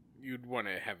 you'd want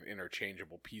to have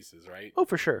interchangeable pieces, right? Oh,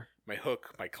 for sure. My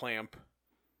hook, my clamp,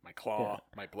 my claw,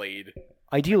 my blade.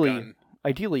 Ideally,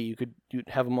 you'd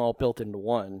have them all built into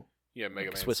one. Yeah, Mega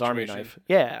like Man Swiss situation. Army knife.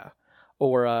 Yeah.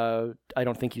 Or I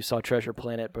don't think you saw Treasure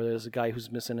Planet, but there's a guy who's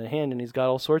missing a hand and he's got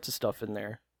all sorts of stuff in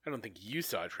there. I don't think you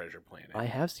saw Treasure Planet. I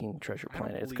have seen Treasure I don't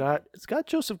Planet. believe It's got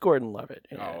Joseph Gordon-Levitt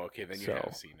in it. Oh, okay, then you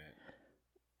have seen it.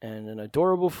 And an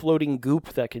adorable floating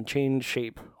goop that can change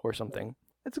shape or something.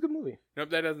 It's a good movie.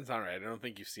 Nope, that doesn't sound right. I don't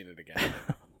think you've seen it again.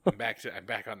 I'm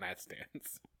back on that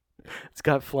stance. It's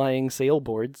got flying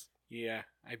sailboards. Yeah,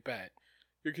 I bet.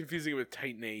 You're confusing it with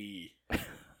Titan AE.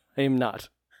 I am not.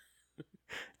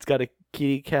 It's got a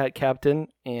kitty cat captain,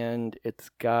 and it's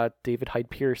got David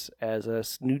Hyde Pierce as a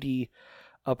snooty,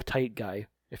 uptight guy,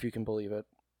 if you can believe it.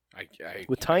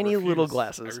 With tiny little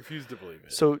glasses. I refuse to believe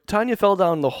it. So Tanya fell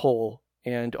down the hole,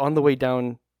 and on the way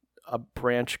down, a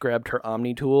branch grabbed her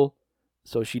Omni tool,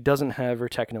 so she doesn't have her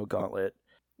Techno Gauntlet.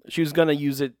 She was gonna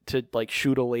use it to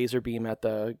shoot a laser beam at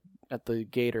the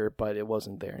gator, but it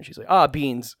wasn't there, and she's like,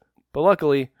 beans. But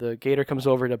luckily, the gator comes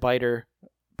over to bite her,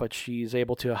 but she's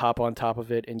able to hop on top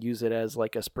of it and use it as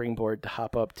like a springboard to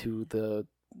hop up to the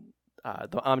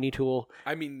Omni tool.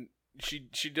 I mean,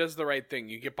 she does the right thing.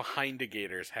 You get behind a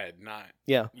gator's head, not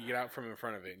you get out from in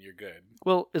front of it, and you're good.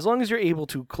 Well, as long as you're able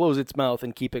to close its mouth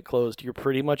and keep it closed, you're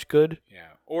pretty much good.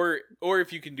 Yeah, or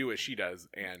if you can do what she does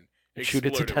and shoot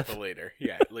it to death with a laser.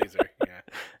 Yeah, laser. Yeah.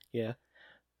 Yeah.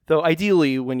 Though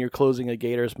ideally, when you're closing a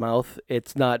gator's mouth,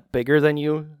 it's not bigger than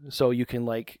you, so you can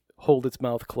hold its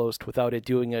mouth closed without it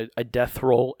doing a death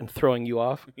roll and throwing you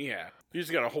off. Yeah, you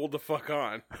just gotta hold the fuck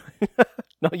on.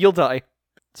 No, you'll die.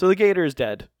 So the gator is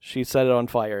dead. She set it on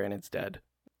fire and it's dead.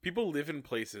 People live in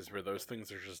places where those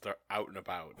things are just out and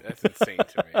about. That's insane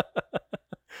to me.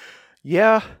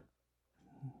 Yeah.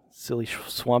 Silly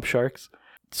swamp sharks.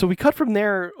 So we cut from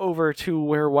there over to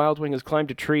where Wildwing has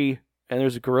climbed a tree, and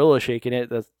there's a gorilla shaking it.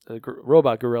 That's a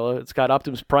robot gorilla. It's got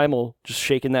Optimus Primal just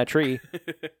shaking that tree.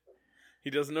 He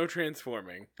does no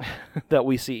transforming. That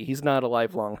we see. He's not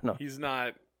alive long enough. He's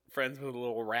not friends with a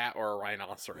little rat or a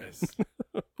rhinoceros.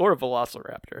 Or a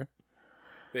velociraptor.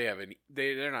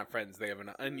 They're not friends. They have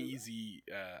an uneasy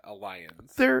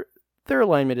alliance. Their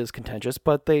alignment is contentious,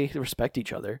 but they respect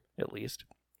each other, at least.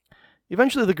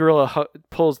 Eventually, the gorilla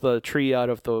pulls the tree out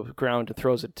of the ground and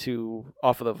throws it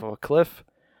off of a cliff,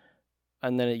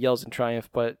 and then it yells in triumph.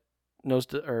 But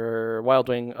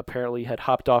Wildwing apparently had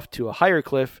hopped off to a higher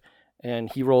cliff,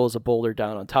 and he rolls a boulder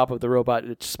down on top of the robot.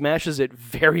 It smashes it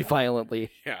very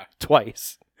violently,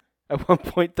 twice. At one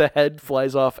point, the head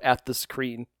flies off at the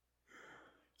screen.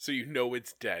 So you know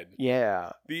it's dead.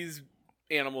 Yeah. These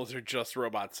animals are just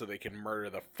robots so they can murder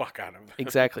the fuck out of them.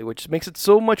 Exactly, which makes it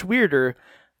so much weirder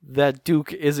that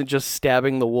Duke isn't just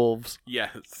stabbing the wolves.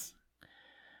 Yes.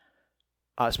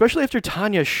 especially after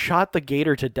Tanya shot the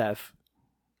gator to death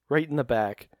right in the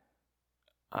back.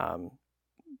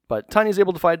 But Tanya's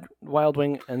able to find Wild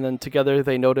Wing, and then together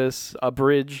they notice a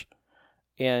bridge,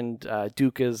 and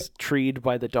Duke is treed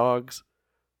by the dogs.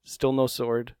 Still no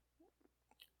sword.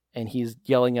 And he's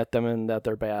yelling at them and that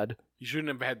they're bad. You shouldn't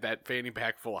have had that fanny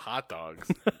pack full of hot dogs.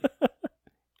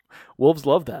 Wolves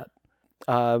love that.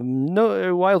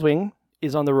 No, Wild Wing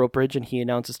is on the rope bridge, and he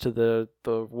announces to the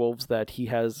wolves that he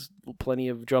has plenty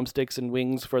of drumsticks and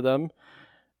wings for them.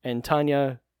 And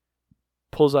Tanya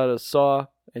pulls out a saw,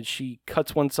 and she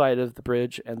cuts one side of the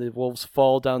bridge, and the wolves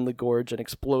fall down the gorge and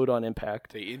explode on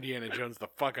impact. They Indiana Jones the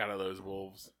fuck out of those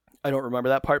wolves. I don't remember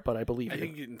that part, but I believe I you.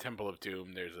 think in Temple of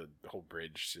Doom, there's a whole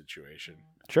bridge situation.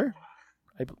 Sure.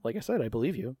 Like I said, I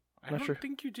believe you. I don't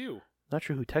think you do. Not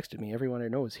sure who texted me. Everyone I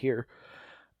know is here.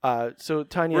 So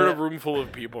Tanya... We're in a room full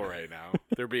of people right now.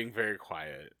 They're being very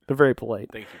quiet. They're very polite.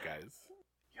 Thank you, guys.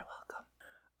 You're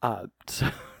welcome.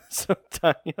 So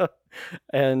Tanya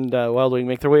and Wild Wing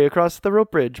make their way across the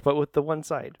rope bridge, but with the one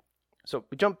side. So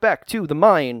we jump back to the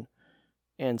mine,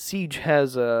 and Siege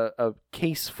has a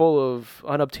case full of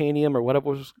unobtainium, or what it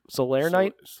was,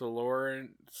 Solarnite? Solarnite.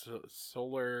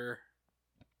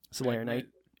 Solarnite. It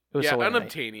was Yeah, Solarnite.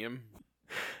 unobtainium.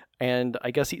 And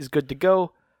I guess he's good to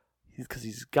go, because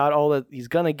he's got all that he's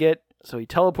going to get, so he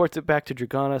teleports it back to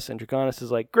Dragonis, and Dragonis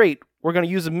is like, great, we're going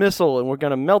to use a missile, and we're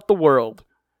going to melt the world.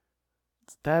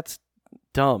 That's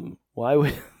dumb. Why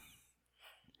would...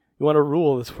 You want to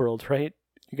rule this world, right?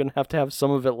 You're going to have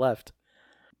some of it left.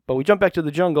 But we jump back to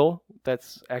the jungle.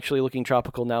 That's actually looking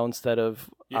tropical now instead of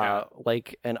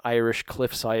like an Irish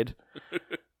cliffside.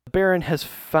 Baron has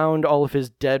found all of his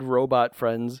dead robot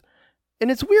friends.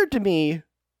 And it's weird to me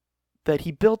that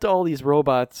he built all these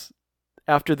robots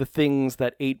after the things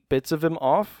that ate bits of him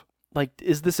off. Like,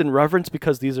 is this in reverence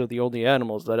because these are the only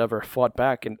animals that ever fought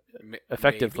back and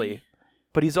effectively? Maybe.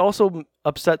 But he's also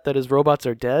upset that his robots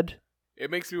are dead. It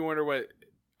makes me wonder what...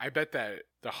 I bet that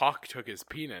the hawk took his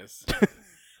penis.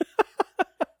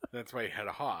 That's why he had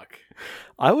a hawk.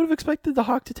 I would have expected the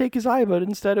hawk to take his eye, but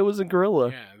instead it was a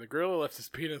gorilla. Yeah, the gorilla left his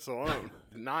penis alone.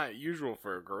 Not usual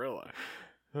for a gorilla.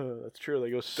 That's true.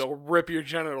 They go They'll rip your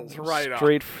genitals right off.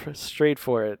 Straight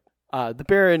for it. The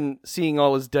Baron, seeing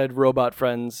all his dead robot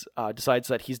friends, decides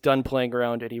that he's done playing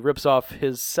around, and he rips off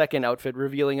his second outfit,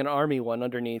 revealing an army one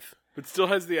underneath. But still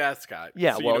has the ascot.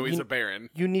 Yeah, so well, you know he's a Baron.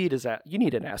 You need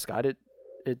an ascot.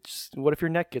 It's what if your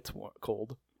neck gets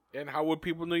cold? And how would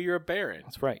people know you're a Baron?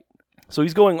 That's right. So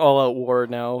he's going all out war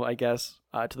now, I guess,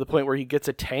 to the point where he gets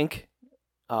a tank,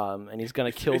 and he's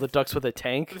gonna kill the ducks with a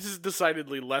tank. This is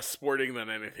decidedly less sporting than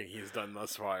anything he's done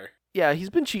thus far. Yeah, he's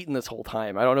been cheating this whole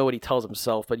time. I don't know what he tells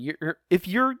himself, but if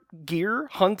your gear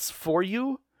hunts for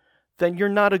you, then you're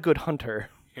not a good hunter.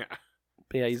 Yeah.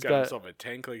 But yeah, he's got himself a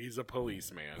tank like he's a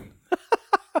policeman.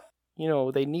 You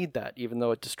know, they need that, even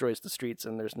though it destroys the streets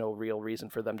and there's no real reason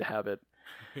for them to have it.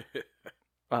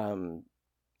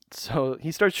 So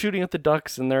he starts shooting at the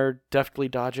ducks, and they're deftly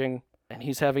dodging, and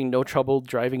he's having no trouble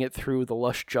driving it through the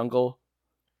lush jungle.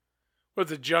 Well,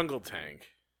 it's a jungle tank.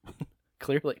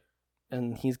 Clearly.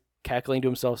 And he's cackling to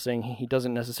himself, saying he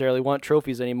doesn't necessarily want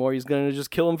trophies anymore. He's going to just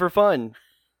kill them for fun.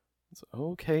 It's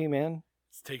okay, man.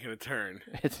 It's taking a turn.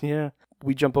 Yeah.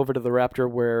 We jump over to the Raptor,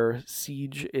 where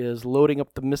Siege is loading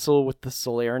up the missile with the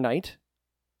Solarnite.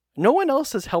 No one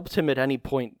else has helped him at any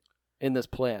point in this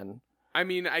plan. I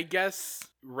mean, I guess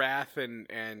Wrath and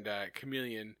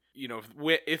Chameleon, you know,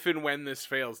 if and when this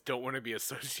fails, don't want to be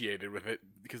associated with it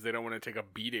because they don't want to take a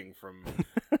beating from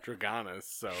Dragonis,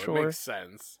 so Sure. It makes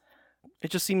sense.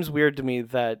 It just seems weird to me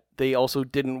that they also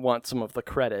didn't want some of the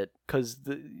credit, because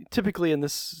typically in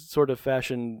this sort of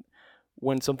fashion,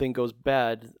 when something goes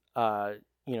bad,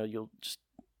 you'll just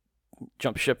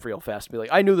jump ship real fast and be like,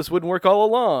 I knew this wouldn't work all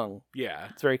along. Yeah.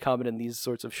 It's very common in these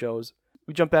sorts of shows.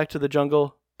 We jump back to the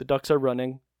jungle. The ducks are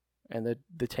running, and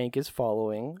the tank is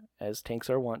following, as tanks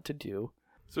are wont to do.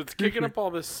 So it's kicking up all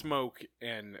this smoke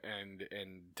and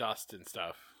dust and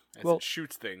stuff as it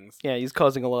shoots things. Yeah, he's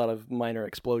causing a lot of minor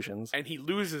explosions. And he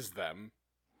loses them.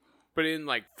 But in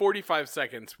like 45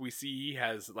 seconds, we see he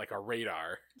has like a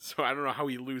radar. So I don't know how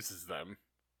he loses them.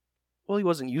 Well, he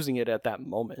wasn't using it at that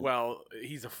moment. Well,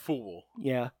 he's a fool.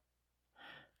 Yeah.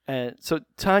 And so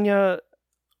Tanya,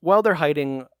 while they're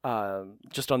hiding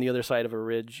just on the other side of a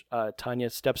ridge, Tanya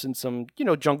steps in some,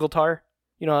 jungle tar.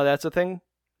 You know how that's a thing?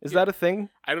 Is that a thing?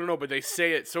 I don't know, but they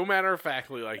say it so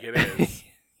matter-of-factly like it is.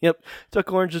 Yep.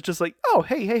 Duck Orange is just like, oh,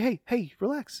 hey,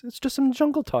 relax. It's just some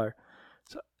jungle tar.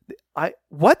 So,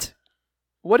 what?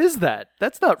 What is that?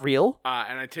 That's not real.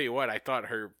 And I tell you what, I thought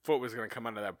her foot was going to come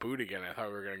out of that boot again. I thought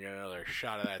we were going to get another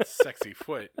shot of that sexy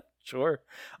foot. Sure.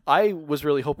 I was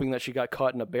really hoping that she got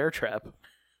caught in a bear trap.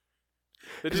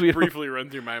 That 'Cause did we- briefly run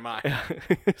through my mind.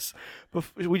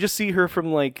 We just see her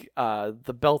from like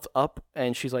the belt up,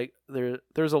 and she's like,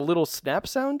 there's a little snap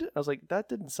sound. I was like, that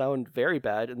didn't sound very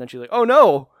bad. And then she's like, oh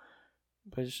no!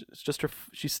 But it's just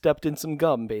she stepped in some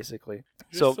gum, basically.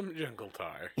 Just some jungle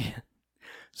tar.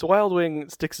 So Wild Wing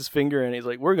sticks his finger in, and he's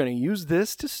like, we're going to use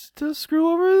this to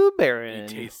screw over the Baron.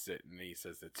 He tastes it and he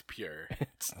says it's pure.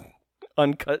 It's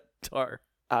uncut tar.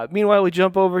 Meanwhile, we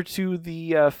jump over to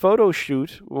the photo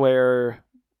shoot where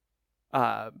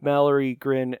Mallory,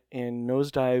 Grin, and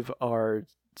Nosedive are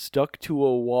stuck to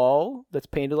a wall that's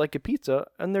painted like a pizza,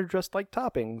 and they're dressed like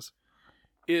toppings.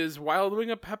 Is Wild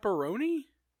Wing a pepperoni?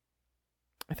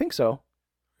 I think so.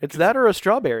 It's that or a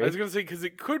strawberry. I was going to say, because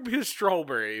it could be a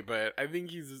strawberry, but I think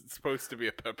he's supposed to be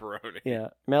a pepperoni. Yeah.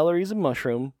 Mallory's a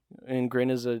mushroom, and Grin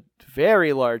is a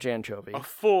very large anchovy. A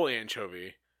full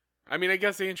anchovy. I mean, I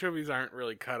guess anchovies aren't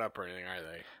really cut up or anything, are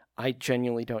they? I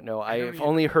genuinely don't know. I don't I've either.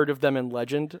 only heard of them in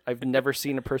legend. I've never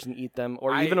seen a person eat them,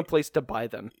 or even a place to buy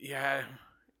them. Yeah.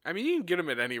 I mean, you can get them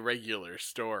at any regular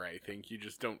store, I think. You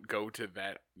just don't go to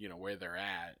that, where they're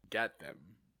at, get them.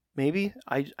 Maybe.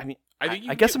 I mean, I think you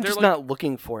I can guess get- I'm they're just like- not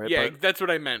looking for it. Yeah, But that's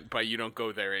what I meant by you don't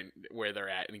go there and where they're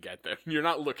at and get them. You're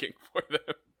not looking for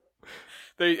them.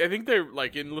 I think they're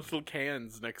like in little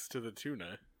cans next to the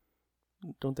tuna.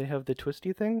 don't they have the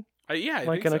twisty thing? Yeah, I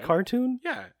Like think in a so. cartoon?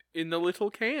 Yeah, in the little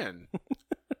can.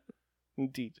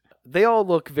 Indeed. They all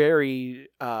look very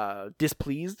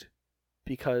displeased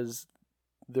because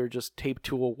they're just taped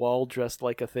to a wall dressed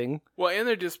like a thing, Well, and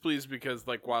they're displeased because,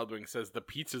 like Wild Wing says, the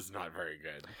pizza's not very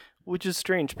good. which is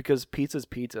strange because pizza's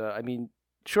pizza. I mean,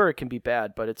 sure, it can be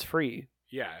bad, but it's free.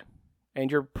 Yeah, And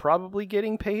you're probably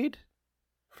getting paid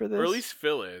for this? or at least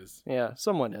Phil is. Yeah,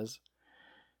 someone is.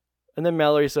 And then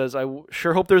Mallory says,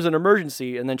 sure hope there's an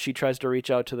emergency. And then she tries to reach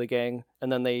out to the gang, and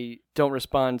then they don't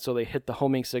respond, so they hit the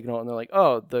homing signal, and they're like,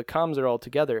 oh, the comms are all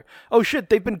together. Oh, shit,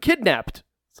 they've been kidnapped.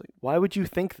 It's like, why would you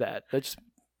think that?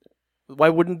 Why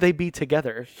wouldn't they be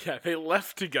together? Yeah, they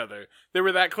left together. They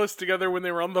were that close together when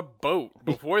they were on the boat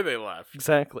before they left.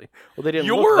 Exactly. Well, they didn't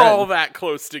You look were then, all that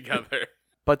close together.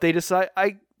 but they decide,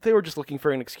 they were just looking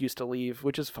for an excuse to leave,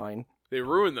 which is fine. They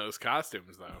ruined those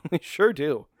costumes, though. They sure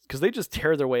do. Because they just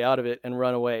tear their way out of it and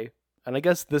run away. And I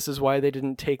guess this is why they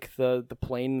didn't take the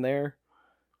plane there.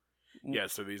 Yeah,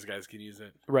 so these guys can use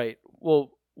it. Right.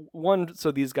 Well, one,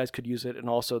 so these guys could use it, and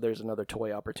also there's another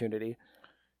toy opportunity.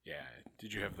 Yeah.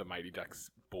 Did you have the Mighty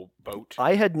Ducks boat?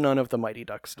 I had none of the Mighty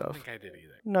Duck I stuff. don't think I did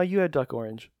either. No, you had Duck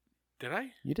Orange. Did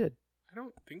I? You did. I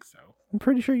don't think so. I'm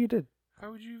pretty sure you did.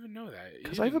 How would you even know that?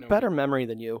 Because You I have a didn't know better me. memory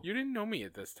than you. You didn't know me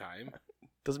at this time.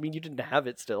 Doesn't mean you didn't have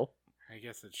it still. I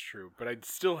guess it's true, but I'd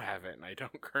still have it, and I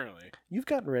don't currently. You've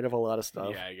gotten rid of a lot of stuff.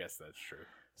 Yeah, I guess that's true.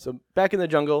 So back in the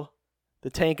jungle, the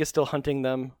tank is still hunting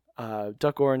them.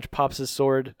 Duck Orange pops his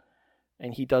sword,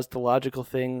 and he does the logical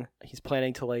thing. He's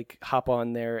planning to like hop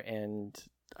on there and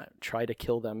try to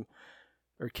kill them,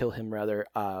 or kill him rather.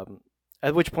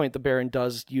 At which point the Baron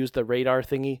does use the radar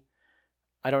thingy.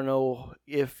 I don't know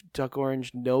if Duck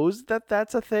Orange knows that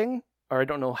that's a thing, or I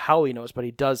don't know how he knows, but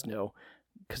he does know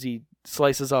because he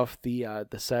slices off the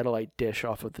satellite dish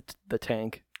off of the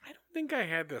tank. I don't think I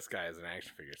had this guy as an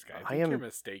action figures guy. I I think am- you're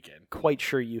mistaken. Quite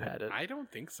sure you had it. I don't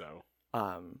think so.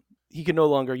 He can no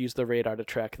longer use the radar to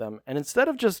track them. And instead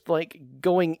of just like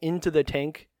going into the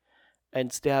tank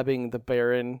and stabbing the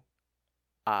Baron,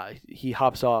 he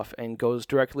hops off and goes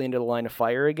directly into the line of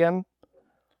fire again,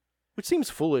 which seems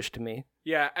foolish to me.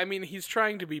 Yeah, I mean, he's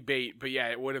trying to be bait, but yeah,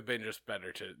 it would have been just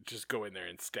better to just go in there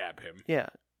and stab him. Yeah,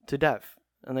 to death.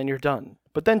 And then you're done.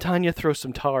 But then Tanya throws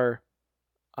some tar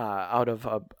out of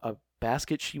a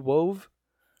basket she wove,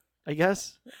 I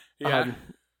guess. Yeah.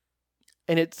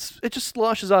 And it just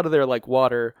sloshes out of there like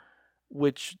water,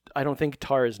 which I don't think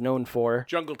tar is known for.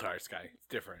 Jungle tar, Sky. It's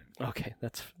different. Okay,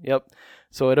 yep.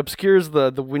 So it obscures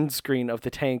the windscreen of the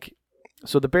tank.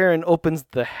 So the Baron opens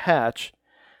the hatch,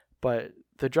 but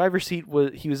the driver's seat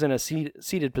he was in a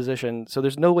seated position, so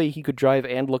there's no way he could drive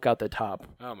and look out the top.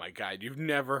 Oh my god, you've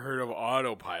never heard of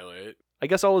autopilot. I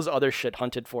guess all his other shit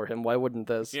hunted for him. Why wouldn't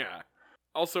this? Yeah.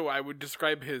 Also, I would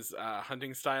describe his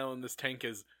hunting style in this tank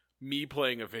as me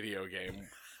playing a video game.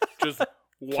 Just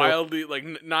wildly,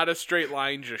 like, not a straight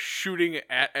line, just shooting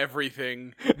at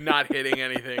everything, not hitting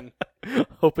anything.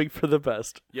 Hoping for the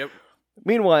best. Yep.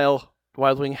 Meanwhile,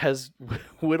 Wild Wing has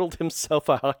whittled himself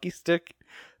a hockey stick,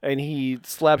 and he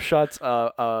slap shots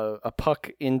a puck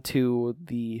into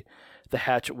the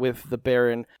hatch with the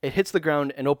Baron. It hits the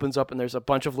ground and opens up, and there's a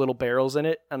bunch of little barrels in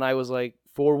it. And I was like,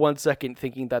 for 1 second,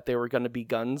 thinking that they were going to be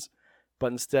guns,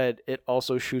 but instead it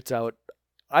also shoots out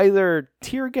either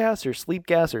tear gas or sleep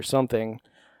gas or something.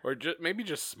 Or maybe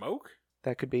just smoke?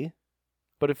 That could be.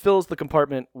 But it fills the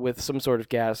compartment with some sort of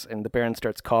gas, and the Baron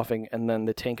starts coughing, and then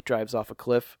the tank drives off a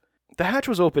cliff. The hatch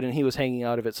was open, and he was hanging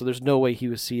out of it, so there's no way he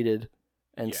was seated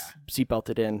and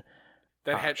seatbelted in.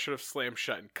 That hatch should have slammed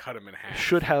shut and cut him in half.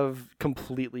 Should have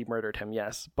completely murdered him,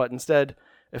 yes. But instead,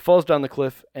 it falls down the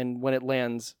cliff, and when it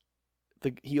lands,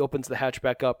 he opens the hatch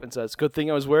back up and says, "Good thing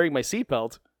I was wearing my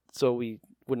seatbelt," so we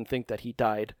wouldn't think that he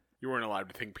died. You weren't allowed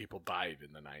to think people died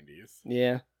in the 90s.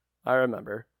 Yeah, I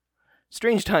remember.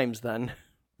 Strange times, then.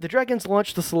 The Dragons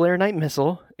launched the Solaire Knight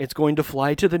missile. It's going to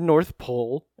fly to the North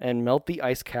Pole and melt the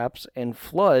ice caps and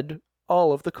flood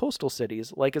all of the coastal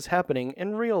cities, like is happening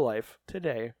in real life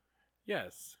today.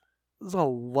 Yes. There's a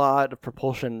lot of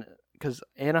propulsion, because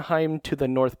Anaheim to the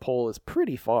North Pole is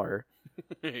pretty far.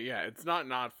 Yeah, it's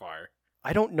not far.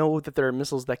 I don't know that there are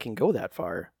missiles that can go that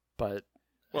far, but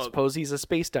I suppose he's a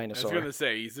space dinosaur. I was going to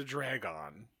say, he's a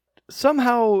Dragon.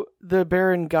 Somehow, the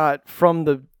Baron got from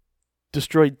the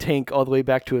destroyed tank all the way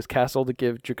back to his castle to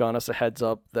give Dragonis a heads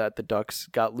up that the ducks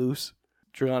got loose.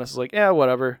 Dragonis is like, yeah,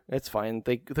 whatever, it's fine.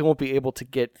 They won't be able to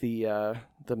get the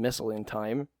missile in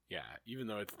time. Yeah, even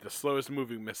though it's the slowest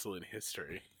moving missile in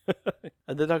history.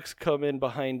 And the ducks come in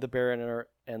behind the Baron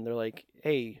and they're like,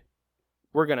 hey,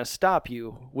 we're going to stop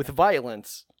you with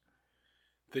violence.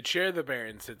 The chair the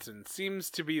Baron sits in seems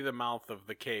to be the mouth of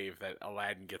the cave that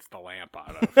Aladdin gets the lamp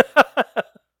out of.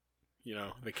 You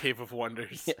know, the Cave of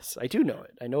Wonders. Yes, I do know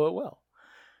it. I know it well.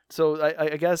 So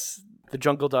I guess the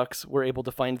Jungle Ducks were able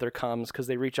to find their comms because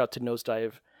they reach out to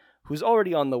Nosedive, who's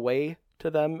already on the way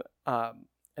to them.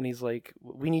 And he's like,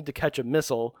 we need to catch a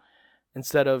missile.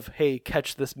 Instead of, hey,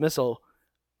 catch this missile,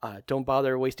 don't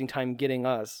bother wasting time getting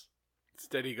us.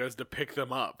 Instead, he goes to pick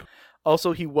them up.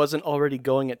 Also, he wasn't already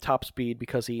going at top speed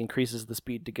because he increases the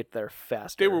speed to get there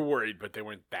faster. They were worried, but they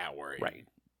weren't that worried. Right.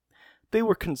 They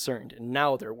were concerned, and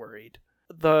now they're worried.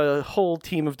 The whole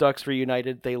team of ducks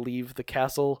reunited. They leave the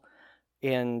castle,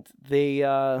 and they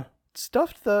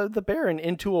stuffed the Baron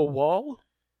into a wall.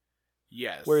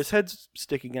 Yes. Where his head's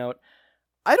sticking out.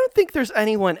 I don't think there's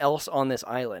anyone else on this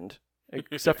island,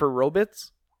 except for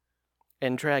robots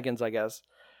and dragons, I guess.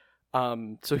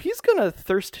 So he's gonna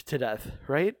thirst to death,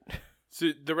 right?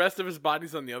 So the rest of his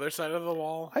body's on the other side of the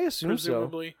wall? I assume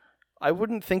presumably? So. I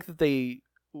wouldn't think that they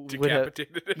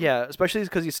decapitated him? Yeah, especially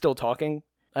because he's still talking.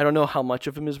 I don't know how much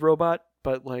of him is robot,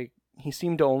 but like he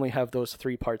seemed to only have those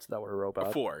 3 parts that were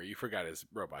robot. 4. You forgot his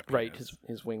robot penis. Right,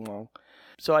 his wing wall.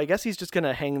 So I guess he's just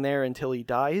gonna hang there until he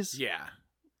dies. Yeah.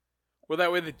 Well,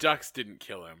 that way the ducks didn't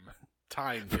kill him.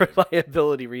 Time for did.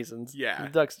 liability reasons. Yeah. The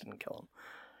ducks didn't kill him.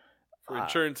 For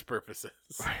insurance purposes.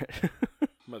 Right.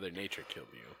 Mother Nature killed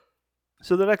you.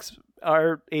 So the ducks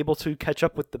are able to catch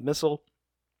up with the missile.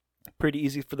 Pretty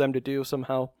easy for them to do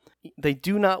somehow. They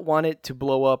do not want it to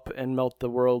blow up and melt the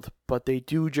world, but they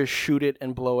do just shoot it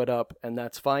and blow it up, and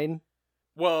that's fine.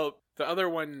 Well, the other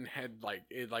one had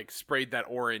sprayed that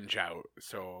orange out,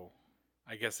 so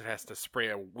I guess it has to spray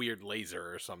a weird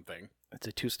laser or something. It's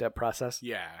a 2-step process?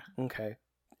 Yeah. Okay.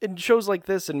 In shows like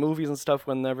this and movies and stuff,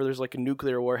 whenever there's like a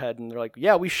nuclear warhead and they're like,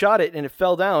 yeah, we shot it and it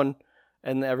fell down,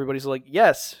 and everybody's like,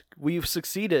 yes, we've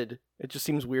succeeded. It just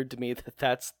seems weird to me that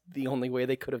that's the only way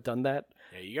they could have done that.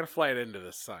 Yeah, you gotta fly it into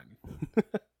the sun.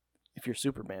 If you're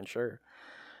Superman, sure.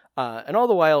 And all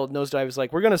the while, Nosedive is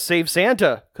like, we're going to save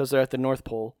Santa, because they're at the North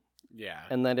Pole. Yeah.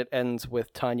 And then it ends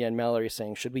with Tanya and Mallory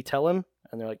saying, should we tell him?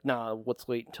 And they're like, nah, let's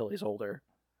wait until he's older.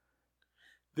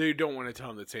 They don't want to tell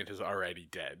him that Santa's already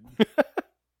dead.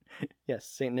 Yes,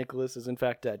 St. Nicholas is in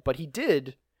fact dead. But he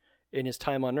did, in his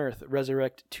time on Earth,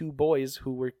 resurrect 2 boys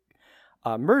who were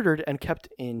murdered and kept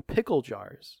in pickle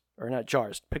jars. Or not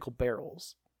jars, pickle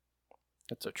barrels.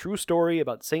 It's a true story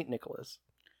about St. Nicholas.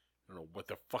 I don't know what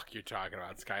the fuck you're talking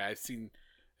about, Sky. I've seen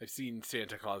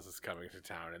Santa Claus is coming to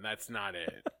town, and that's not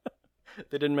it.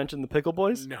 They didn't mention the pickle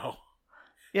boys? No.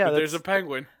 Yeah, but there's a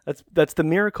penguin. That's the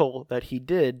miracle that he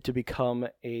did to become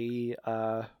a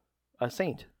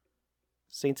saint.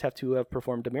 Saints have to have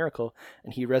performed a miracle,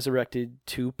 and he resurrected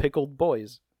 2 pickled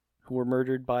boys who were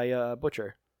murdered by a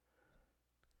butcher.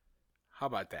 How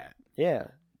about that? Yeah,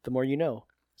 the more you know.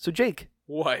 So, Jake.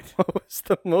 What? What was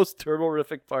the most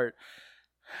terrific part?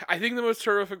 I think the most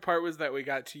terrific part was that we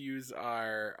got to use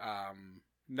our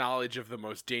knowledge of the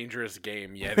most dangerous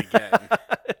game yet again.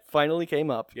 It finally came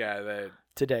up. Yeah,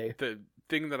 today. The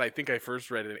thing that I think I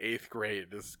first read in 8th grade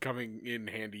is coming in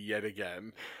handy yet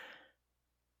again.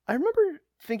 I remember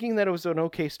thinking that it was an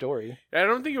okay story. I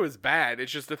don't think it was bad.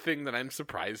 It's just a thing that I'm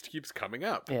surprised keeps coming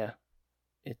up. Yeah.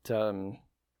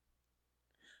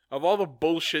 Of all the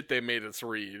bullshit they made us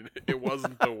read, it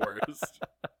wasn't the worst.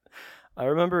 I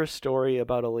remember a story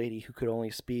about a lady who could only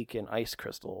speak in ice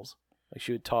crystals. Like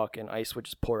she would talk and ice would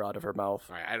just pour out of her mouth.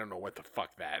 All right, I don't know what the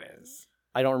fuck that is.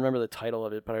 I don't remember the title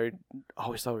of it, but I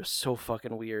always thought it was so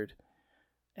fucking weird.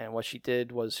 And what she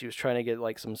did was she was trying to get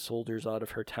like some soldiers out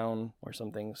of her town or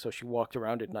something. So she walked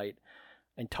around at night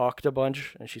and talked a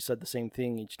bunch, and she said the same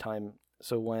thing each time.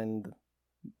 So when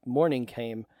the morning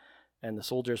came and the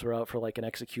soldiers were out for like an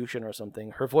execution or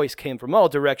something, her voice came from all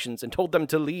directions and told them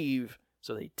to leave.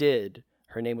 So they did.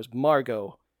 Her name was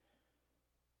Margot.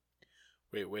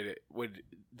 Wait, would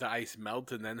the ice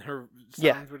melt and then her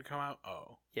Yeah. sounds would come out?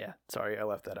 Oh. Yeah, sorry, I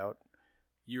left that out.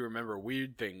 You remember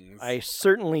weird things. I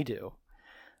certainly do.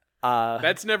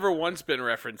 That's never once been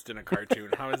referenced in a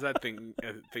cartoon. How is that thing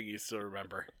a thing you still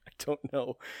remember? I don't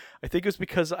know. I think it was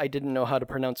because I didn't know how to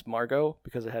pronounce Margot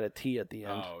because it had a T at the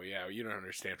end. Oh, yeah, you don't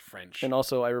understand French. And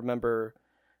also I remember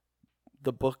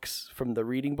the books from the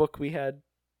reading book we had,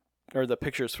 or the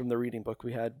pictures from the reading book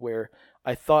we had, where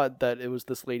I thought that it was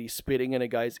this lady spitting in a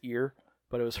guy's ear,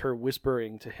 but it was her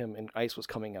whispering to him and ice was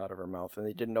coming out of her mouth, and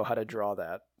they didn't know how to draw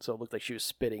that, so it looked like she was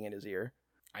spitting in his ear.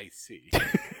 I see.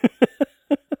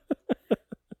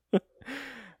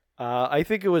 I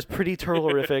think it was pretty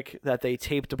terrific that they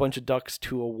taped a bunch of ducks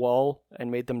to a wall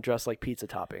and made them dress like pizza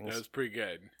toppings. That was pretty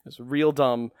good. It was real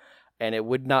dumb, and it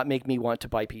would not make me want to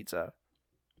buy pizza.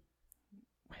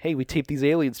 Hey, we taped these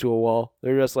aliens to a wall.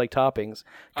 They're just like toppings.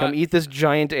 Come eat this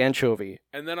giant anchovy.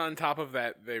 And then on top of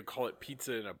that, they call it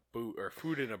pizza in a boot or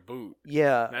food in a boot.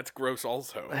 Yeah. That's gross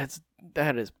also.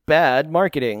 That is bad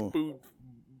marketing.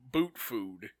 Boot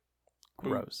food.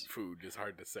 Gross. Boot food is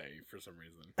hard to say for some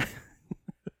reason.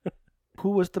 Who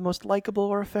was the most likable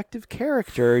or effective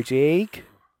character, Jake?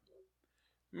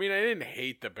 I mean, I didn't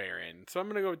hate the Baron, so I'm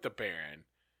going to go with the Baron.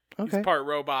 Okay. He's part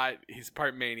robot. He's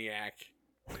part maniac.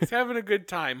 He's having a good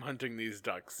time hunting these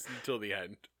ducks until the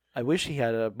end. I wish he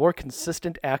had a more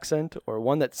consistent accent or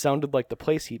one that sounded like the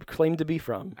place he claimed to be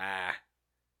from.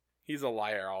 He's a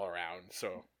liar all around,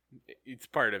 so it's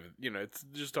part of, it's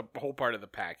just a whole part of the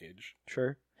package.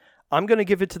 Sure. I'm going to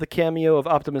give it to the cameo of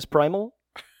Optimus Primal.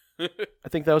 I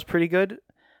think that was pretty good.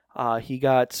 He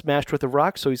got smashed with a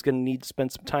rock, so he's going to need to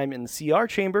spend some time in the CR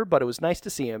chamber, but it was nice to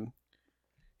see him.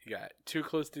 He got too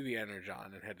close to the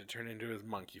Energon and had to turn into his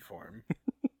monkey form.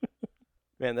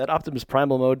 Man, that Optimus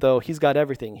Primal mode, though, he's got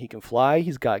everything. He can fly,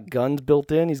 he's got guns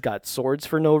built in, he's got swords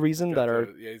for no reason that are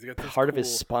he's got part of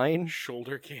his spine.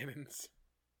 Shoulder cannons.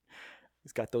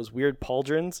 He's got those weird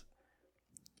pauldrons.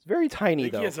 It's very tiny,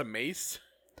 though. He has a mace.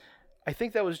 I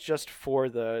think that was just for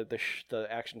the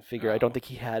action figure. I don't think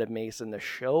he had a mace in the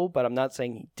show, but I'm not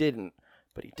saying he didn't.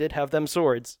 But he did have them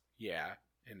swords. Yeah,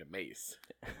 and a mace.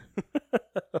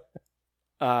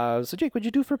 So Jake, what'd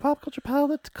you do for Pop Culture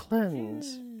Palette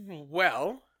Cleanse?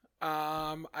 Well,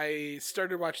 I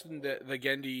started watching the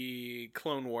Genndy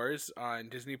Clone Wars on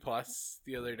Disney Plus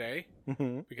the other day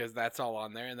because that's all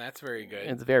on there, and that's very good.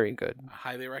 It's very good. I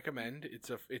highly recommend. It's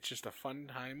just a fun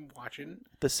time watching.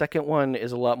 The second one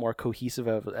is a lot more cohesive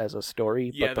as a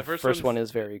story, Yeah, but the first one is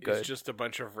very good. It's just a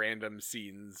bunch of random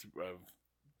scenes of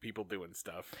people doing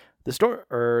stuff. The story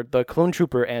or the Clone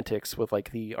Trooper antics with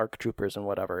like the ARC troopers and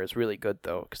whatever is really good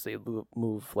though, because they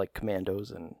move like commandos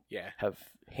and have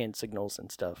hand signals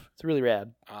and stuff. It's really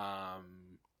rad.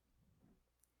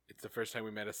 It's the first time we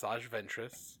met Asajj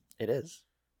Ventress. It is.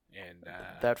 And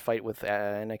that fight with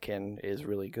Anakin is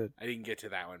really good. I didn't get to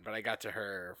that one, but I got to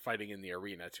her fighting in the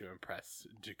arena to impress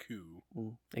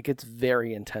Dooku. It gets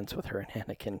very intense with her and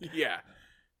Anakin. Yeah.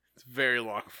 It's a very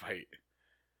long fight.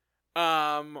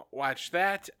 Watch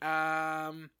that.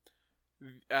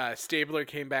 Stabler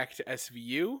came back to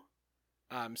SVU.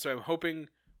 So I'm hoping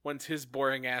once his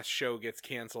boring ass show gets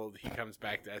canceled, he comes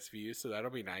back to SVU, so that'll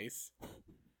be nice.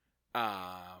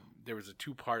 There was a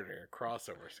 2-parter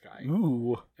crossover, Sky.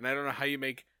 Ooh. And I don't know how you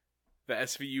make the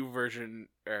SVU version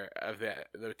of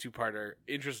the 2-parter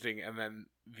interesting and then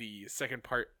the second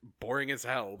part boring as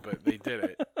hell, but they did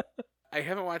it. I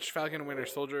haven't watched Falcon and Winter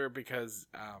Soldier because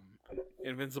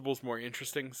Invincible's more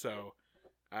interesting, so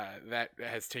that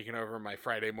has taken over my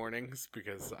Friday mornings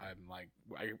because I'm like,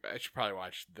 I should probably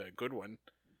watch the good one.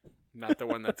 Not the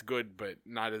one that's good, but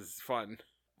not as fun.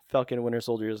 Falcon and Winter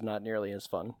Soldier is not nearly as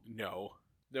fun. No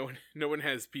one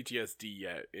has PTSD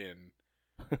yet in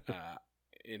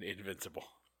Invincible.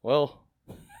 Well,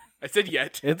 I said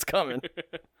yet. It's coming.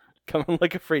 Coming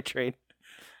like a freight train.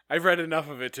 I've read enough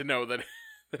of it to know that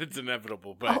it's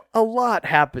inevitable, but a lot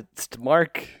happens to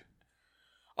Mark.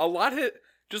 A lot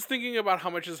just thinking about how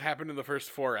much has happened in the first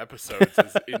 4 episodes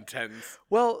is intense.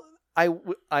 Well,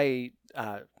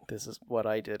 this is what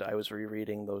I did. I was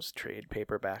rereading those trade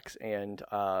paperbacks, and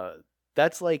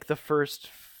that's like the first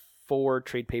 4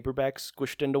 trade paperbacks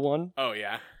squished into one. Oh,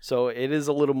 yeah. So it is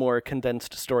a little more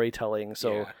condensed storytelling.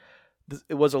 So Yeah.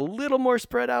 it was a little more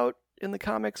spread out in the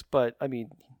comics, but I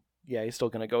mean, yeah, he's still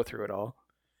going to go through it all.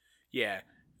 Yeah.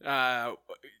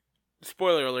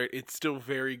 Spoiler alert, it's still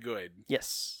very good.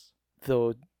 Yes.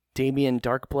 Though Damien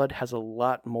Darkblood has a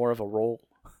lot more of a role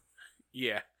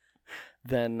Yeah.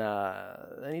 than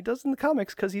he does in the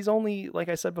comics, because he's only, like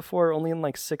I said before, only in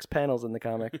like 6 panels in the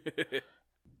comic.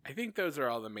 I think those are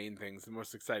all the main things. The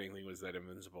most exciting thing was that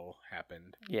Invincible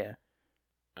happened. Yeah.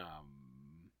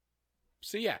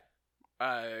 So yeah,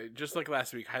 just like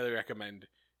last week, highly recommend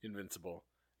Invincible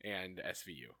and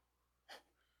SVU.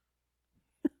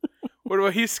 What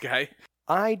about you, Sky?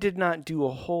 I did not do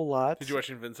a whole lot. Did you watch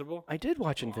Invincible? I did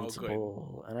watch Oh,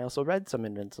 Invincible, and I also read some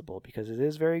Invincible because it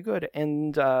is very good.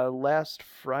 And last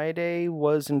Friday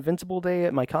was Invincible Day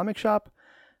at my comic shop,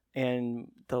 and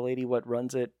the lady what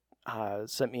runs it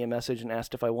sent me a message and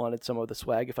asked if I wanted some of the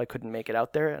swag if I couldn't make it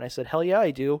out there, and I said, hell yeah, I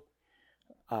do.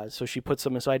 So she put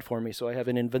some aside for me. So I have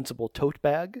an Invincible tote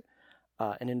bag,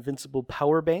 an Invincible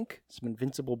power bank, some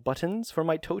Invincible buttons for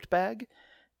my tote bag,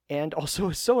 and also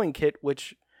a sewing kit,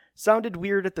 which sounded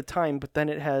weird at the time, but then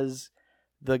it has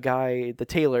the guy, the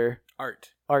tailor,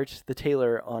 Art, the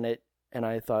tailor on it, and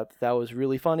I thought that was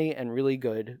really funny and really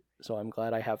good, so I'm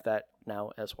glad I have that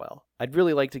now as well. I'd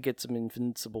really like to get some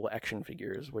Invincible action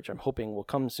figures, which I'm hoping will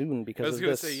come soon because of this. I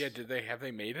was going to say, yeah, have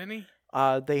they made any?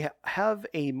 They have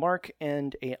a Mark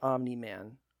and a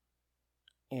Omni-Man,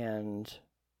 and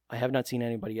I have not seen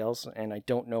anybody else, and I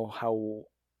don't know how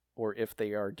or if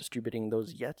they are distributing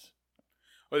those yet.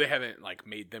 Or they haven't like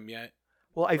made them yet?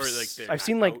 Well, I've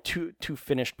seen like two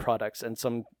finished products, and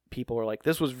some people are like,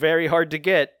 "This was very hard to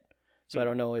get," so I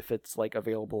don't know if it's like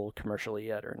available commercially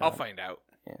yet or not. I'll find out.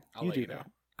 Yeah, I'll let you know.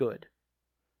 Good.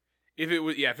 If it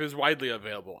was widely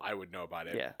available, I would know about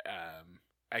it. Yeah.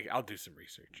 I'll do some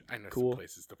research. I know Cool. some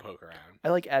places to poke around. I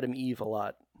like Adam Eve a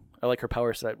lot. I like her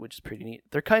power set, which is pretty neat.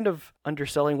 They're kind of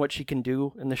underselling what she can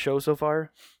do in the show so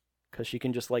far, because she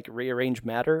can just like rearrange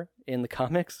matter in the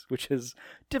comics, which is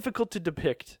difficult to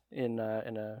depict in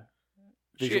a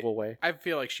visual way. I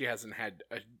feel like she hasn't had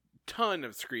a ton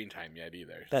of screen time yet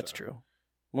either. That's true.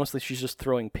 Mostly she's just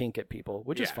throwing pink at people,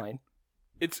 which is fine.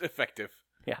 It's effective.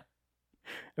 Yeah.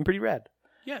 And pretty rad.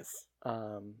 Yes.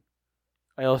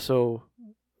 I also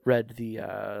read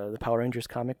the Power Rangers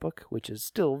comic book, which is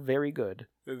still very good.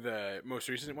 The most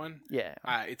recent one? Yeah.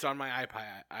 It's on my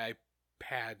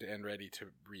iPad and ready to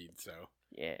read, so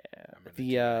yeah.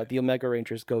 The Omega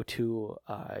Rangers go to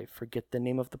I forget the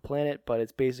name of the planet, but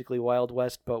it's basically Wild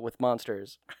West but with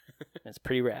monsters. It's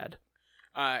pretty rad.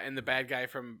 And the bad guy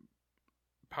from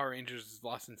Power Rangers is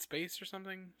lost in space or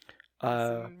something?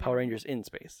 Power Rangers in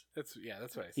space. That's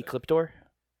what I said. Ecliptor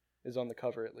is on the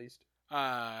cover at least.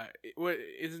 What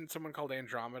isn't someone called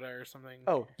Andromeda or something?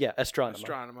 Oh, yeah,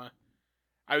 Astronema.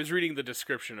 I was reading the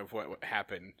description of what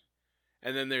happened.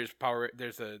 And then there's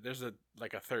a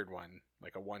like a third one,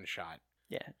 like a one shot.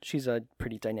 Yeah, she's a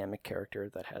pretty dynamic character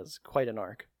that has quite an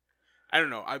arc. I don't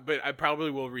know, but I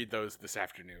probably will read those this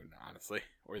afternoon, honestly,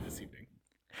 or this evening.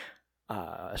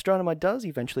 Astronema does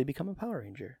eventually become a Power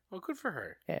Ranger. Well, good for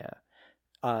her.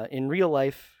 Yeah. In real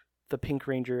life, the Pink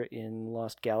Ranger in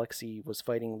Lost Galaxy was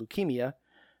fighting leukemia,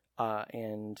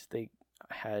 and they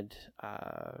had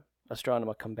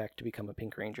Astronema come back to become a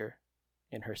Pink Ranger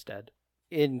in her stead.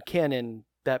 In canon,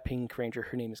 that Pink Ranger,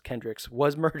 her name is Kendrix,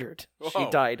 was murdered. Whoa. She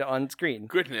died on screen.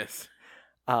 Goodness.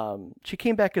 She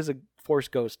came back as a Force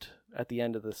ghost at the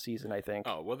end of the season, I think.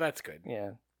 Oh, well, that's good.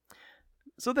 Yeah.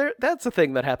 So that's a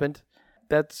thing that happened.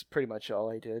 That's pretty much all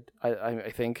I did.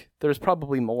 I think there's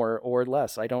probably more or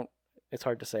less. It's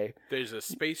hard to say. There's a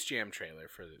Space Jam trailer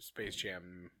for the Space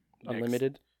Jam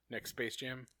Unlimited. Next Space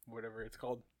Jam, whatever it's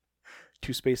called.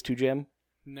 2 Space 2 Jam.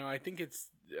 No, I think it's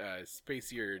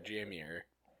Spacier Jammier.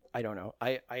 I don't know.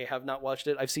 I have not watched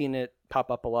it. I've seen it pop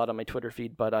up a lot on my Twitter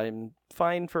feed, but I'm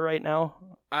fine for right now.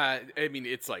 I mean,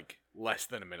 it's like less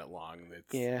than a minute long.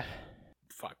 Yeah.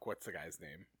 Fuck, what's the guy's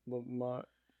name?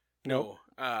 No.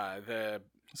 I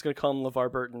was going to call him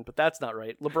LeVar Burton, but that's not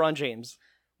right. LeBron James.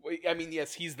 I mean,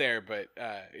 yes, he's there, but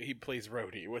he plays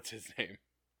Rhodey. What's his name?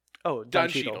 Oh, Don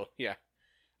Cheadle. Yeah.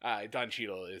 Don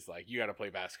Cheadle is like, you got to play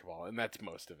basketball, and that's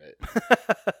most of it.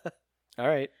 All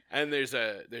right. And there's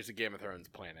a Game of Thrones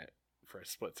planet for a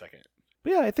split second.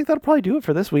 But yeah, I think that'll probably do it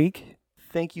for this week.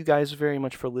 Thank you guys very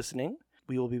much for listening.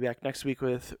 We will be back next week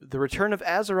with The Return of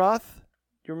Azeroth.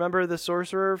 Do you remember the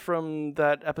sorcerer from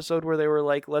that episode where they were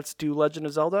like, let's do Legend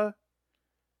of Zelda?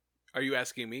 Are you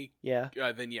asking me? Yeah.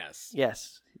 Then yes.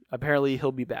 Yes. Apparently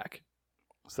he'll be back.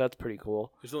 So that's pretty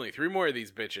cool. There's only 3 more of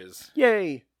these bitches.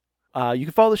 Yay! You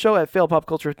can follow the show at Fail Pop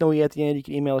Culture with no E at the end. You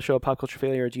can email the show at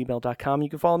popculturefailure@gmail.com. You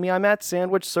can follow me. I'm at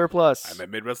Sandwich Surplus. I'm at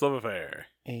Midwest Love Affair.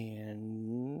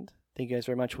 And thank you guys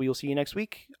very much. We will see you next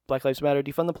week. Black Lives Matter,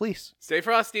 defund the police. Stay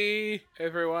frosty,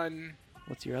 everyone.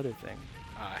 What's your other thing?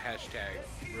 Hashtag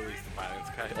release the violence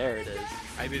cut. There it is.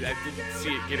 I didn't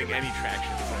see it getting any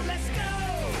traction. So Let's go!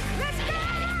 Let's go!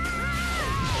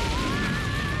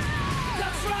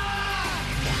 Let's ride!